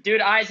 Dude,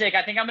 Isaac,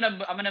 I think I'm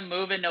gonna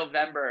move in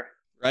November.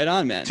 Right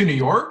on, man. To New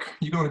York?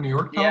 You going to New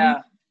York, Tommy?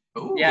 Yeah,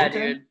 Ooh, yeah,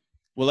 okay. dude.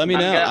 Well, let me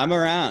know. I'm I'm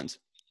around.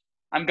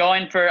 I'm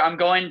going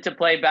to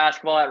play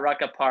basketball at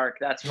Rucka Park.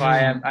 That's why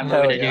I'm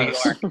Hell moving to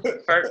yes. New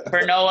York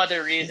for no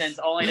other reasons,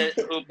 only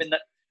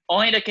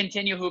to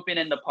continue hooping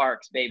in the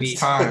parks, baby.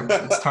 It's time.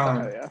 It's Oh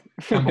time. yeah.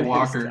 Kemba It's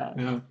Walker. time.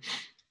 Yeah.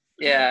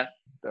 Yeah.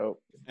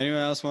 Dope. Anyone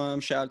else want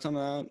to shout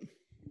something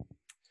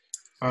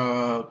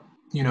out?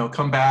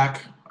 Come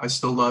back. I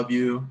still love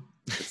you.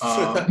 If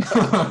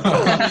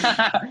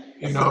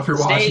you're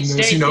watching this,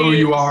 Stacey, you know who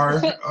you are.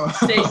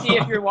 Stacy,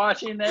 if you're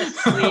watching this,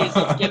 please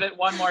give it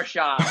one more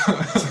shot.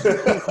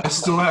 I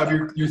still have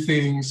your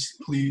things,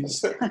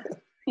 please.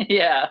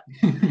 Yeah.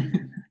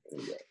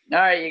 All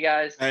right, you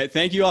guys. All right,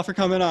 thank you all for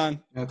coming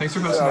on. Yeah, thanks for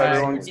All listening. right, All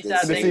everyone. right. Peace Good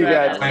out. to Thanks see you for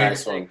guys. having us.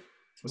 Next one.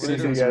 We'll see you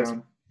See you guys guys.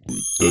 around.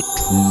 The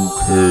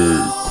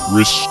 2K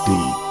Crystal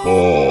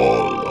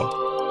Ball.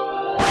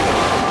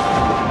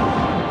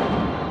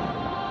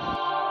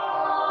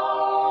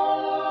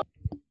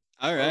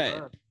 All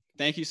right.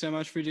 Thank you so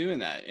much for doing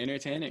that,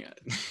 entertaining it.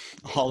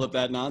 All of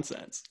that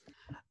nonsense.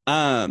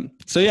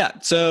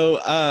 So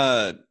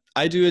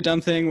I do a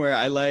dumb thing where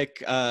I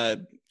like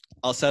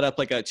I'll set up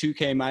like a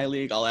 2K My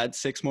League. I'll add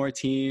 6 more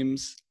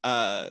teams.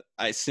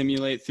 I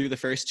simulate through the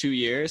first 2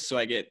 years, so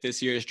I get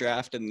this year's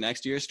draft and the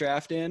next year's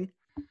draft in.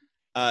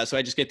 So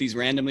I just get these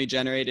randomly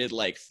generated,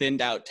 like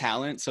thinned out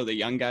talent, so the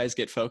young guys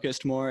get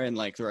focused more and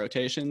like the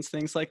rotations,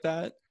 things like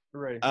that.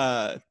 Right.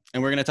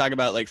 And we're going to talk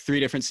about like 3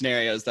 different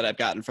scenarios that I've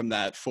gotten from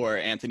that for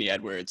Anthony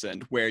Edwards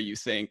and where you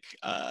think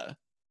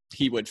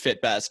he would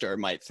fit best or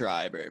might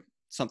thrive or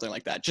something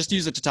like that. Just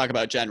use it to talk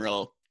about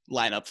general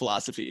lineup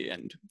philosophy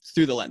and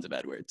through the lens of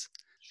Edwards.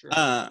 Sure.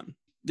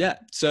 Yeah.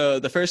 So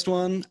the first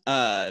one,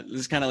 this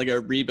is kind of like a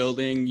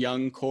rebuilding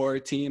young core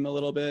team a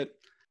little bit.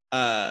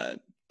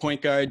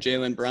 Point guard,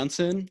 Jalen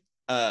Brunson.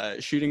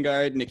 Shooting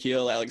guard,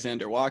 Nikhil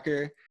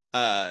Alexander-Walker.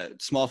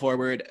 Small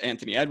forward,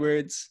 Anthony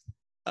Edwards.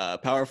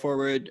 Power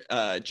forward,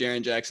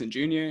 Jaren Jackson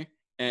Jr.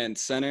 And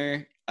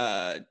center,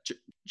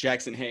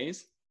 Jackson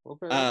Hayes.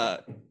 Okay.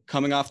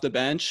 Coming off the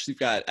bench, you've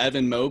got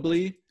Evan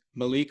Mobley,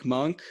 Malik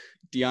Monk,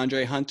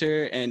 DeAndre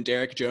Hunter, and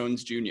Derek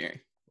Jones Jr.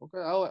 Okay,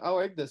 I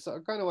like this. I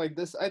kind of like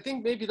this. I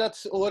think maybe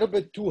that's a little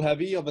bit too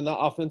heavy of an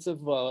offensive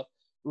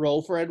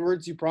role for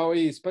Edwards. You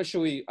probably,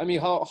 especially, I mean,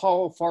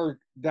 how far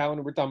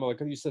down we're talking about?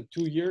 Like you said,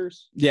 2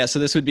 years? Yeah, so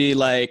this would be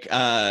like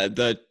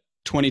the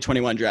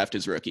 2021 draft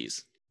is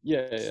rookies.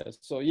 Yeah.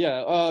 So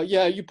yeah,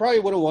 you probably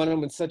wouldn't want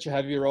him in such a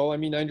heavy role. I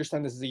mean, I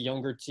understand this is a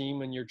younger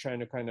team and you're trying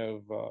to kind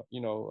of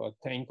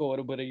tank a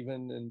little bit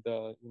even and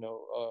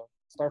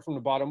start from the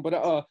bottom.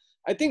 But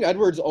I think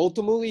Edwards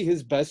ultimately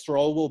his best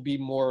role will be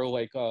more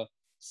like a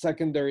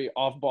secondary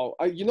off ball.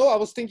 I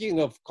was thinking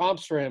of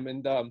comps for him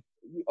and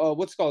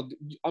what's called.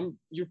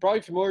 You're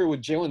probably familiar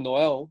with Jalen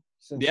Noel.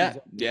 Yeah.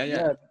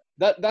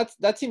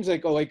 That seems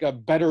like a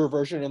better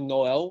version of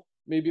Noel.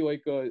 maybe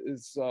like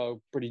is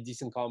pretty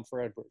decent comp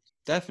for Edwards.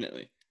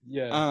 Definitely.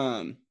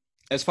 Yeah.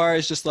 As far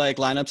as just like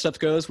lineup stuff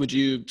goes, would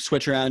you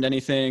switch around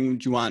anything?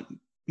 Do you want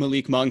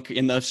Malik Monk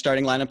in the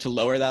starting lineup to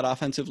lower that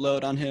offensive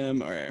load on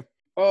him, or?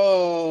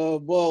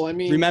 Well, I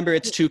mean, Remember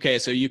it's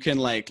 2K, so you can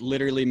like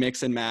literally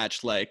mix and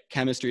match. Like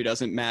chemistry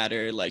doesn't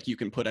matter. Like you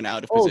can put an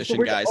out of position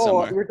guy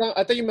somewhere.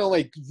 I thought you meant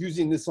like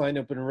using this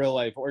lineup in real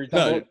life, or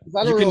no,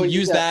 you can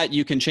use that.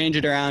 You can change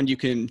it around. You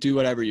can do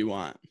whatever you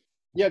want.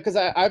 Yeah, because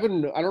I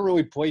don't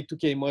really play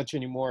 2K much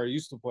anymore. I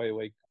used to play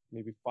like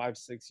maybe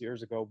 5-6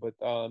 years ago, but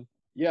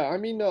yeah, I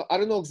mean, I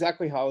don't know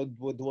exactly how it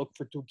would look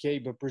for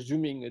 2K, but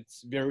presuming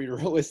it's very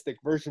realistic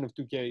version of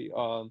 2K.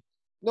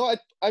 No,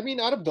 I mean,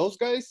 out of those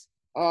guys,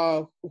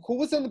 who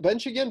was on the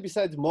bench again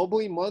besides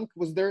Mobley, Monk?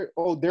 Was there?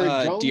 Oh, Derek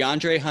Jones,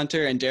 DeAndre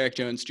Hunter, and Derek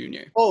Jones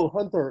Jr. Oh,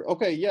 Hunter.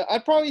 Okay, yeah,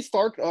 I'd probably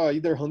start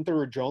either Hunter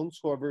or Jones,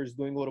 whoever is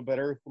doing a little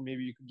better, who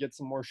maybe you could get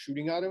some more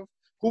shooting out of.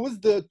 Who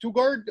was the two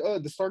guard,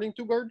 the starting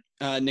two guard?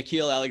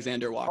 Nikhil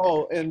Alexander-Walker.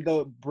 Oh, and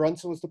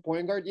Brunson was the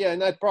point guard. Yeah,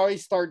 and I'd probably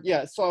start.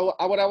 Yeah, so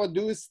what I would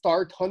do is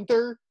start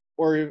Hunter,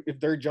 or if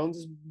Derek Jones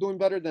is doing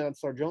better, then I'd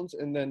start Jones,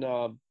 and then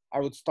I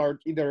would start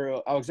either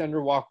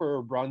Alexander-Walker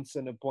or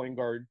Brunson at point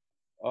guard.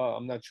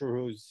 I'm not sure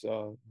who's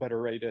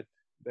better rated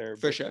there.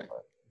 For sure.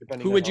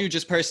 Who would you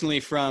just personally,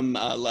 from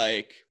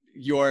like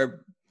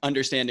your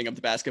understanding of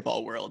the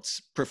basketball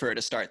worlds, prefer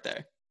to start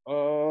there?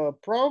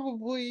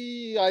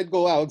 Probably I'd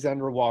go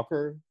Alexander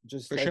Walker.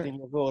 Just I think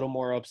there's a little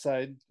more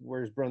upside,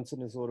 whereas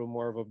Brunson is a little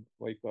more of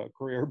a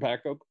career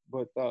backup.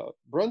 But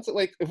Brunson,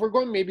 like if we're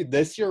going maybe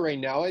this year right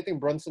now, I think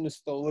Brunson is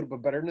still a little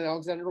bit better than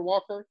Alexander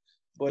Walker.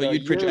 But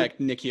you'd project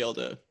Nikhil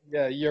to.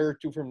 Yeah, a year or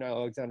two from now,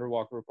 Alexander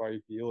Walker would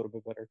probably be a little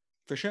bit better.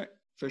 For sure.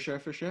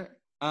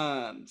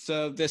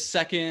 So this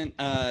second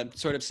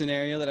sort of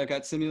scenario that I've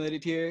got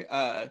simulated here,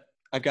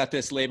 I've got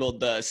this labeled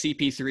the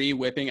CP3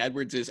 whipping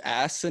Edwards'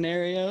 ass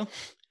scenario.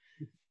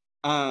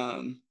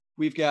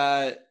 We've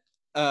got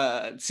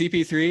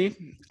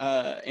CP3,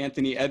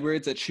 Anthony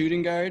Edwards at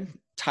shooting guard,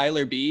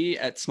 Tyler B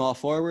at small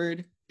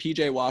forward,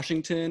 PJ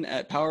Washington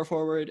at power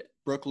forward,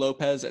 Brooke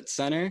Lopez at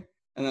center,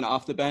 and then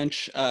off the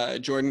bench,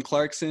 Jordan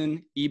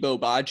Clarkson, Ebo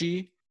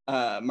Baji,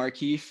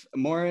 Markieff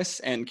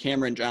Morris, and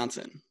Cameron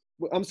Johnson.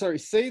 I'm sorry,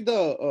 say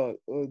the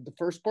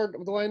first part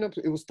of the lineup.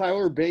 It was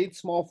Tyler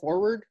Bates, small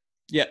forward.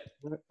 Yeah.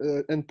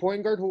 And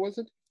point guard, who was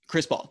it?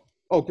 Chris Paul.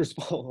 Oh, Chris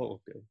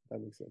Paul. Oh, okay,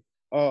 that makes sense.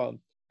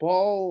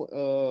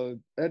 Paul,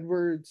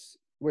 Edwards.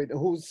 Wait,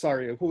 who's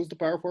the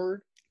power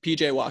forward?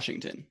 PJ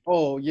Washington.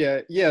 Oh,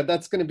 yeah,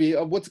 that's going to be,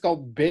 what's it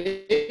called,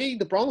 Bay.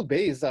 The problem with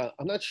Bay is I'm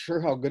not sure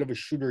how good of a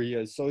shooter he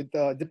is. So it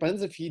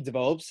depends if he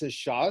develops his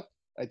shot.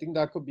 I think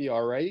that could be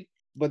all right.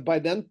 But by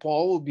then,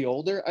 Paul will be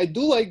older. I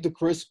do like the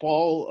Chris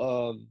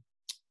Paul,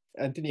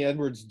 Anthony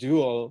Edwards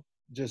duo,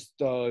 just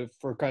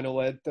for kind of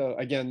let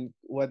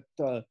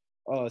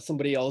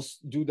somebody else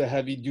do the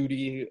heavy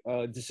duty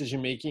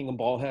decision making and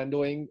ball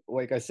handling.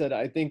 Like I said,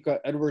 I think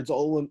Edwards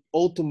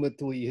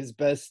ultimately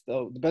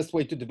the best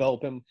way to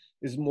develop him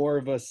is more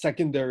of a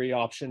secondary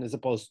option as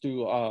opposed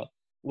to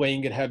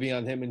weighing it heavy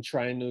on him and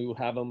trying to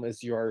have him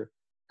as your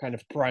kind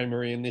of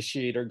primary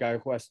initiator guy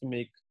who has to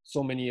make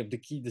so many of the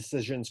key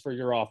decisions for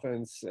your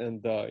offense.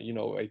 And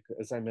like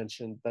as I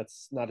mentioned,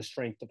 that's not a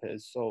strength of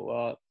his.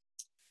 So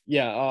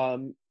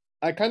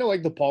I kind of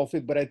like the Paul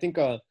fit, but I think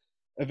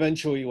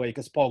eventually, like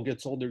as Paul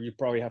gets older, you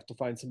probably have to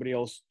find somebody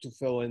else to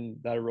fill in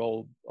that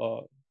role.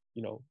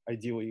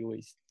 Ideally, at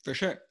least. For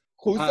sure.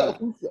 Who's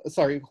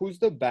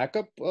the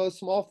backup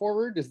small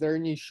forward? Is there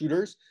any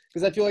shooters?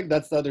 Because I feel like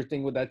that's the other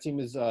thing with that team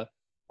is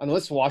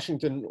unless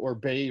Washington or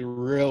Bay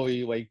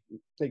really like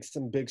takes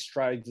some big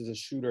strides as a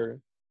shooter,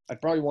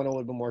 I'd probably want a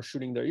little bit more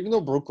shooting there. Even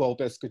though Brooke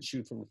Lopez could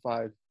shoot from the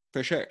 5.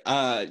 For sure.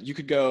 You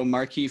could go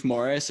Markieff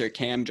Morris or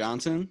Cam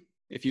Johnson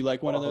if you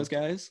like one of those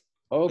guys.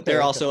 Okay. But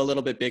they're also a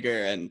little bit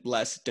bigger and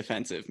less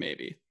defensive,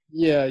 maybe.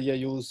 Yeah,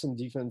 you lose some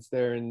defense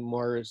there, and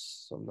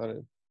Morris, I'm not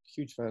a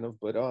huge fan of,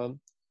 but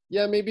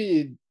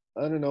maybe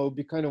I don't know, it'd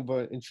be kind of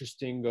an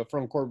interesting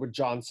front court with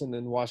Johnson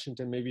and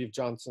Washington. Maybe if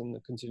Johnson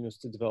continues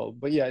to develop,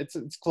 but yeah, it's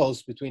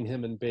close between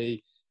him and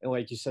Bay, and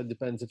like you said,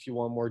 depends if you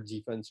want more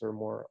defense or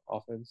more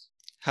offense.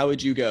 How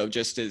would you go,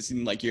 just as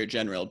in like your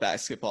general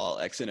basketball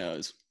X and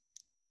O's?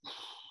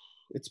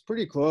 It's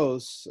pretty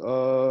close.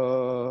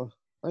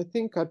 I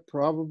think I'd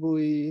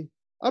probably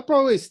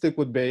stick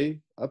with Bay.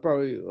 I'd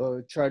probably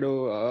try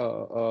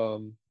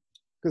to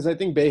because I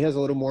think Bay has a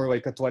little more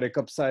like athletic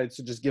upside.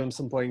 So just give him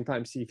some playing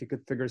time, see if he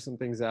could figure some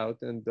things out,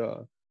 and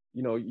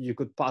you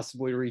could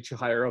possibly reach a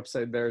higher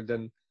upside there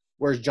than.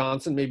 Whereas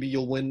Johnson, maybe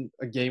you'll win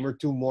a game or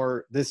two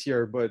more this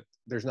year, but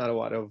there's not a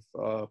lot of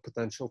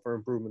potential for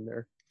improvement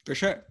there. For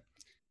sure.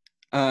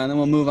 And then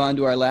we'll move on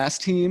to our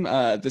last team.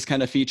 This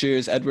kind of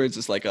features Edwards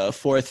as like a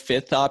 4th,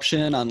 5th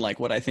option on like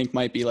what I think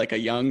might be like a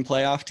young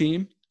playoff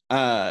team.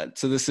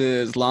 So this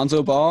is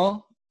Lonzo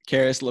Ball,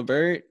 Karis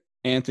LeVert,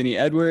 Anthony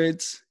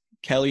Edwards,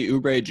 Kelly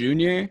Oubre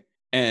Jr.,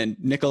 and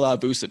Nikola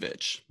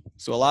Vucevic.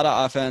 So a lot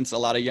of offense, a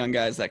lot of young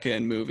guys that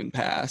can move and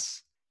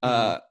pass.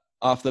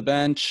 Off the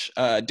bench,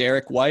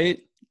 Derek White,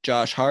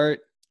 Josh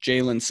Hart,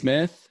 Jalen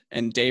Smith,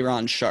 and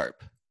Dayron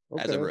Sharp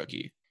as a Okay.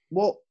 rookie.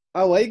 Well,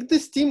 I like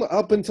this team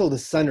up until the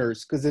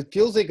centers because it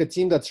feels like a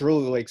team that's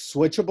really like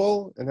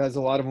switchable and has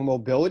a lot of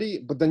mobility.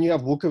 But then you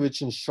have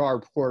Vukovic and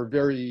Sharp who are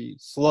very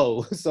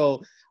slow.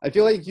 So I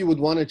feel like you would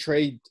want to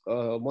trade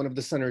one of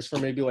the centers for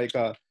maybe like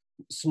a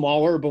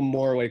smaller but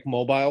more like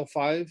mobile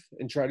 5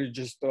 and try to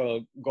just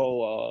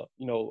go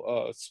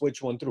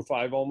switch 1 through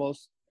 5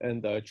 almost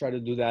and try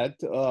to do that.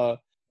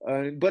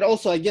 But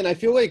also, again, I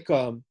feel like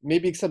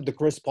maybe except the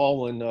Chris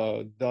Paul and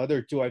the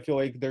other two, I feel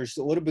like there's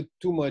a little bit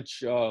too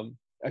much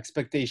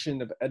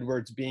expectation of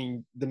Edwards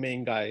being the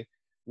main guy,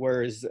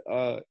 whereas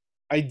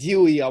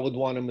ideally I would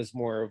want him as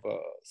more of a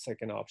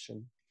second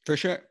option. For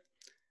sure.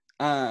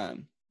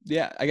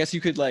 Yeah, I guess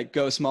you could like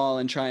go small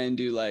and try and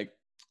do like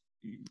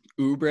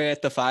Oubre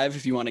at the 5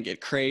 if you want to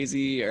get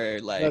crazy, or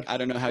like I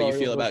don't know how you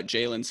feel about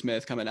Jalen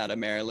Smith coming out of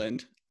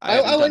Maryland. I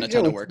haven't done a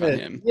ton of work on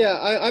him. Yeah,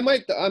 I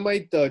might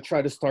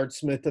try to start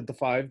Smith at the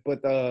 5,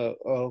 but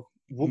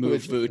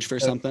move Vooch for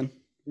something.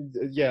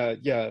 Yeah.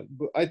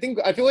 I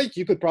feel like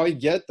you could probably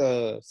get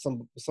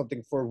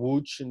something for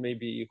Vooch and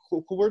maybe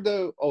who were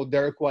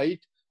Derek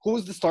White. Who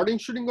was the starting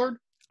shooting guard?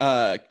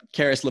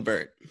 Karis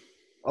LeVert.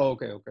 Oh,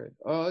 okay.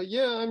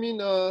 Yeah, I mean,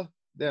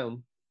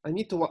 damn. I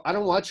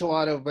don't watch a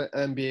lot of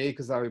NBA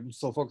because I'm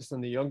so focused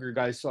on the younger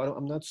guys, so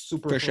I'm not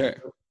super for sure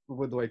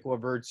with like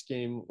LeVert's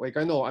game. Like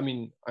I know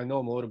him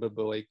a little bit,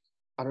 but like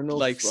I don't know.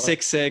 Like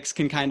 6'6"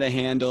 can kind of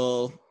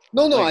handle.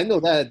 No, like, I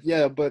know that.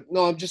 Yeah, but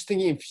no, I'm just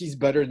thinking if he's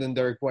better than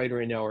Derek White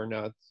right now or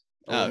not.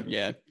 Oh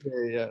yeah.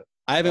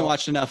 I haven't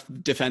watched enough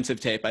defensive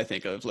tape, I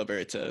think, of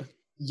LeVert to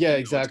know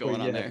exactly what's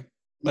going on there.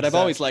 But exactly. I've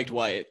always liked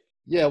White.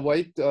 Yeah,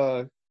 White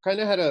kind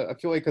of had I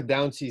feel like a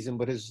down season,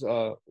 but his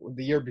the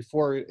year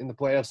before in the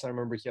playoffs, I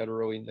remember he had a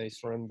really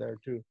nice run there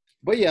too.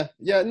 But yeah,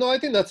 no, I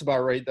think that's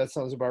about right. That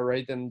sounds about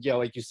right. And yeah,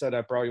 like you said,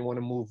 I probably want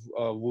to move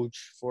Vooch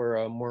for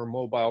a more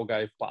mobile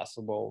guy if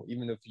possible,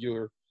 even if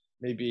you're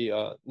maybe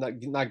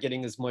not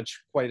getting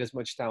quite as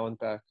much talent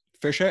back.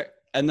 For sure.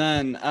 And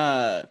then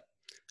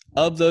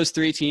of those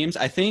 3 teams,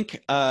 I think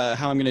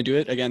how I'm going to do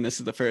it, again,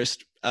 this is the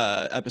first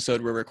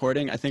episode we're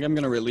recording. I think I'm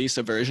going to release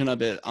a version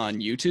of it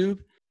on YouTube,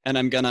 and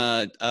I'm going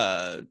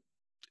to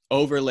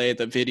overlay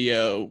the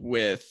video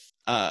with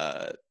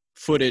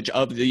footage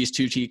of these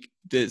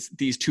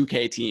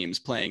 2K teams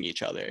playing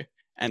each other,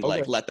 and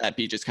like let that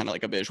be just kind of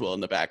like a visual in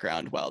the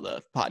background while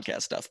the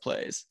podcast stuff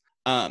plays.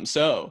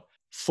 So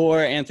for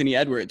Anthony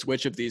Edwards,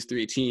 which of these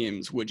 3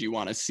 teams would you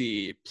want to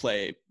see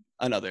play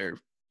another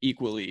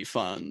equally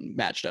fun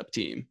matched up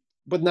team?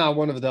 But not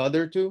one of the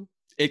other 2?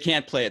 It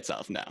can't play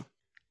itself now.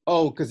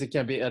 Oh, because it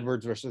can't be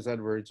Edwards versus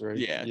Edwards, right?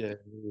 Yeah.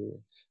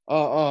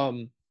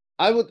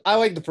 I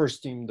like the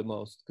first team the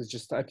most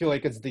because I feel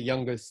like it's the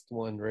youngest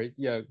one, right?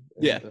 Yeah.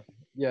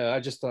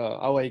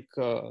 I like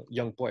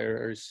young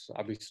players.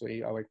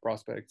 Obviously, I like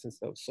prospects and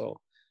stuff. So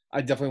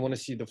I definitely want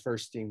to see the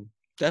first team.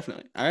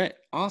 Definitely. All right.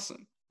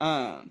 Awesome.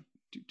 And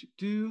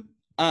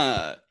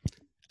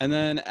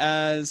then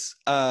as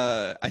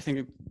I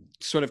think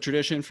sort of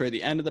tradition for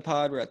the end of the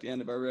pod, we're at the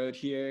end of our road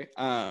here.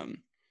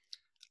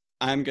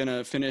 I'm going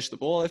to finish the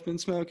bowl I've been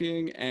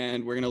smoking,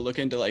 and we're going to look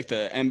into like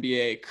the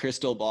NBA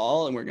crystal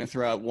ball, and we're going to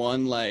throw out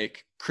one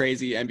like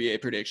crazy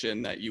NBA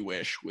prediction that you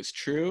wish was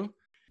true.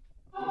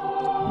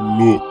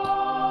 Look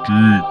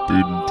deep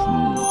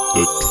into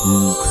the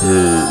 2K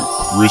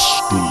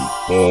crystal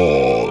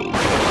ball.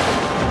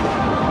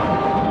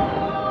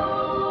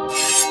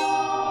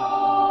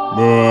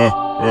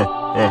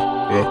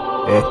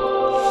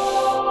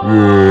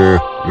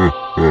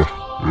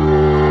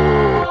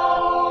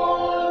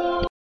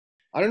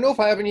 I don't know if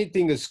I have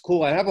anything as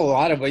cool. I have a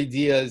lot of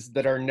ideas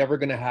that are never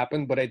going to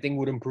happen, but I think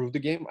would improve the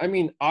game. I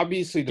mean,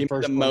 obviously the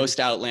most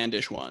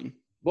outlandish one.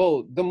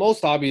 Well, the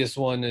most obvious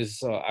one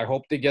is I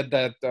hope they get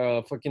that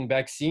fucking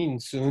vaccine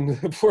soon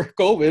for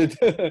COVID.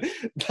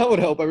 That would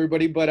help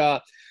everybody.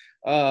 But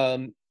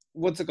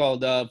what's it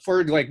called?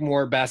 For like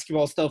more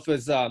basketball stuff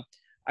is I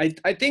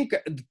think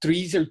the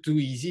threes are too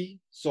easy.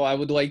 So I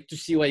would like to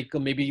see like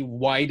maybe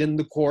widen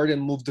the court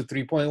and move the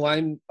 3-point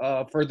line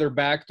further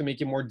back to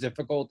make it more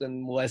difficult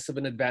and less of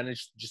an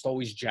advantage to just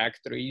always jack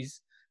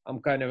threes. I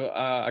kind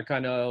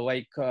of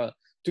like,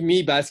 to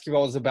me,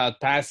 basketball is about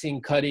passing,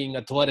 cutting,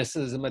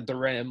 athleticism at the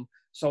rim.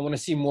 So I want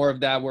to see more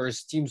of that,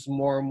 whereas teams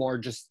more and more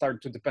just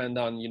start to depend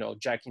on,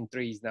 jacking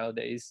threes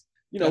nowadays.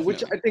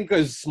 Which I think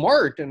is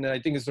smart, and I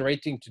think is the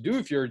right thing to do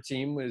if you're a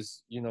team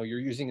is, you're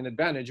using an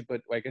advantage.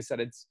 But like I said,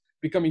 it's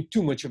becoming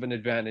too much of an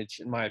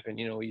advantage, in my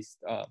opinion, at least.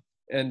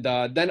 And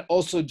then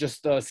also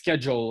just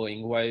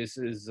scheduling wise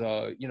is,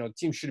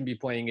 teams shouldn't be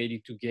playing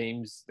 82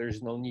 games.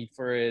 There's no need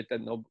for it.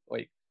 And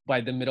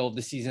by the middle of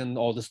the season,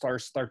 all the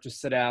stars start to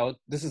sit out.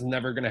 This is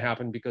never going to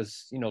happen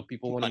because,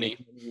 people want to make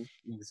money.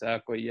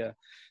 Exactly. Yeah.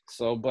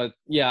 So, but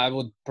yeah, I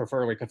would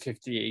prefer like a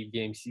 58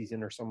 game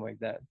season or something like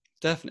that.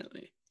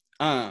 Definitely.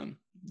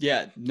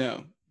 Yeah,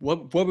 no.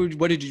 What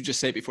did you just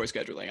say before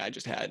scheduling? I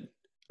just had.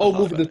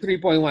 Move the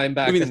 3-point line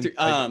back.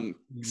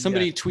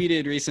 Somebody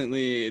tweeted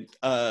recently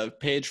a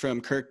page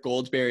from Kirk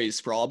Goldsberry's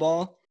Sprawl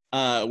Ball,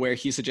 where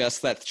he suggests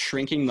that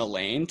shrinking the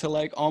lane to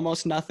like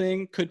almost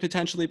nothing could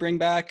potentially bring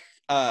back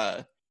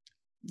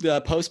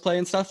the post play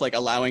and stuff, like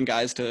allowing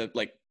guys to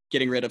like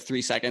getting rid of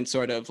 3 seconds,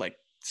 sort of like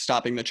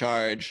stopping the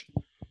charge,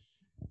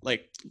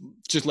 like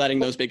just letting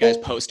those big guys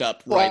post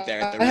up right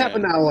there at the rim. I have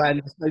an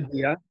outlandish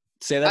idea.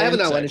 Say that. I have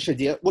an outlandish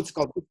idea. What's it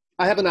called?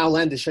 I have an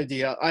outlandish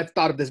idea. I've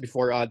thought of this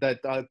before.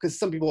 That because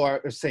some people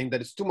are saying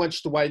that it's too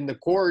much to widen the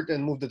court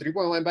and move the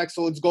 3-point line back.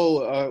 So let's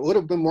go a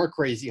little bit more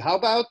crazy. How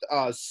about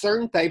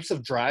certain types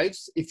of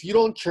drives? If you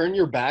don't turn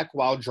your back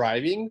while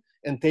driving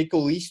and take at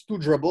least 2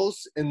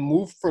 dribbles and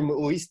move from at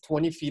least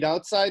 20 feet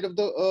outside of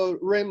the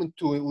rim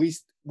to at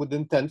least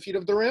within 10 feet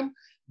of the rim,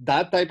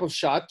 that type of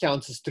shot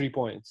counts as 3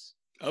 points.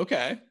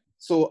 Okay.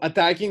 So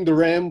attacking the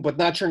rim, but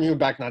not turning your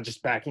back, not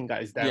just backing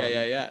guys down.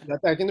 Yeah.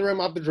 Attacking the rim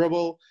off the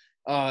dribble,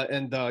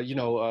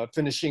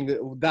 finishing,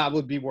 that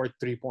would be worth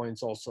 3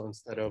 points also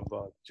instead of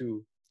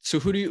 2. So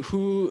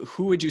who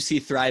would you see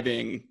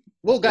thriving?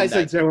 Well, guys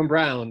like Jalen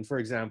Brown, for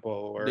example,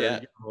 or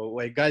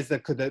like guys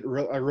that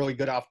are really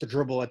good off the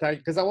dribble attack.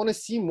 Because I want to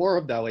see more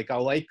of that. Like I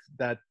like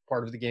that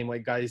part of the game.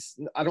 Like guys,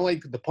 I don't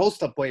like the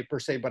post-up play per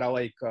se, but I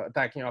like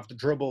attacking off the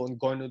dribble and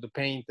going to the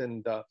paint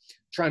and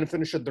trying to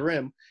finish at the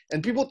rim.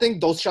 And people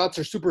think those shots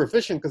are super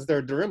efficient because they're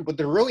at the rim, but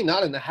they're really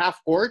not in the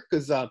half court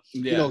because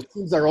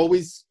teams are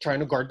always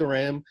trying to guard the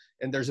rim,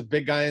 and there's a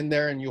big guy in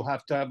there, and you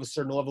have to have a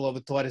certain level of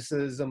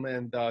athleticism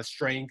and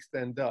strength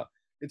and.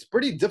 It's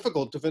pretty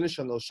difficult to finish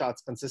on those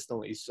shots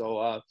consistently.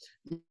 So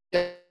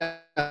that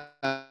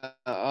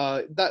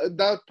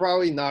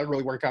probably not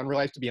really work out in real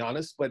life, to be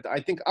honest. But I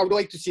think I would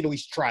like to see it at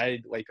least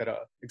tried like at a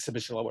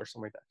exhibition level or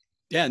something like that.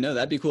 Yeah, no,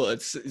 that'd be cool.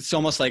 It's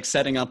almost like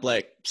setting up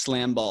like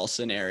slam ball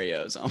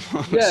scenarios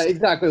almost. Yeah,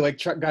 exactly. Like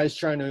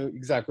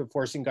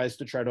forcing guys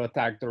to try to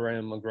attack the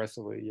rim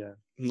aggressively. Yeah.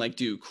 And like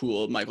do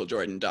cool Michael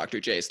Jordan, Dr.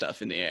 J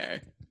stuff in the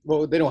air.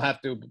 Well, they don't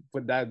have to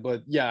put that,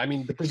 but yeah, I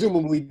mean,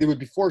 presumably they would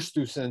be forced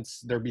to since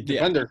there'd be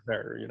defenders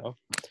there, you know?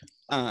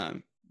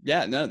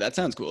 Yeah, no, that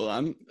sounds cool.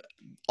 I'm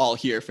all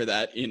here for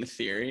that in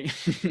theory.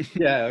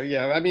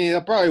 Yeah. I mean,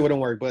 it probably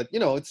wouldn't work, but,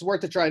 it's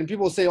worth a try. And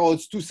people say, oh,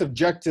 it's too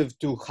subjective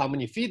to how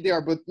many feet they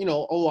are. But, a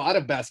lot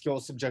of basketball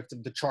is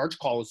subjective. The charge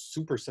call is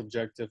super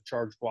subjective,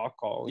 charge block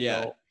call.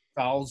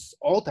 Fouls,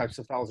 all types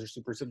of fouls are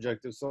super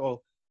subjective.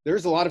 So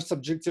there's a lot of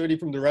subjectivity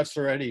from the refs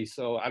already.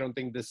 So I don't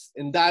think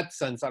in that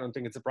sense, I don't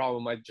think it's a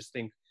problem. I just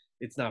think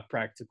it's not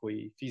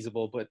practically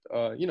feasible. But,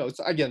 it's,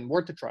 again,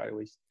 worth a try at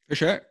least. For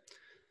sure.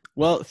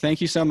 Well,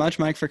 thank you so much,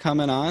 Mike, for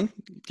coming on,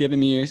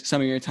 giving me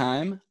some of your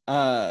time.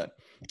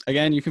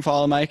 Again, you can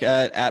follow Mike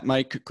at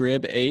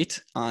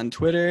MikeGrib8 on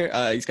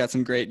Twitter. He's got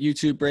some great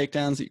YouTube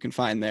breakdowns that you can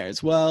find there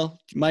as well.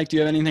 Mike, do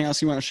you have anything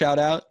else you want to shout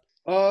out?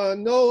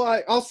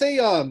 No, I'll say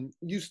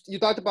you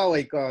talked about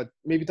like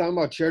maybe talking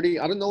about charity.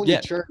 I don't know any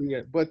charity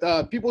yet,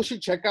 but people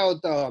should check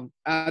out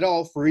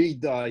Adolf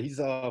Reed. He's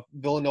a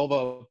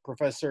Villanova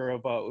professor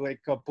of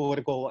like a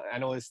political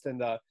analyst,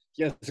 and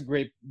he has a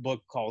great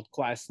book called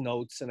Class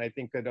Notes, and I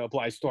think it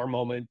applies to our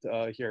moment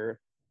here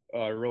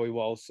really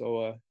well.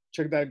 So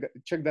check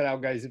that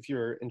out, guys, if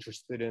you're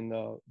interested in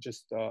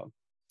just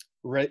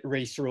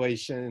race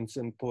relations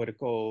and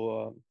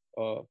political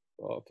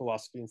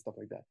philosophy and stuff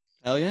like that.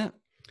 Hell yeah.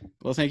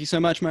 Well, thank you so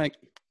much, Mike.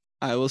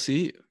 I will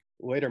see you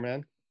later,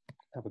 man.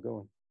 Have a good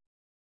one.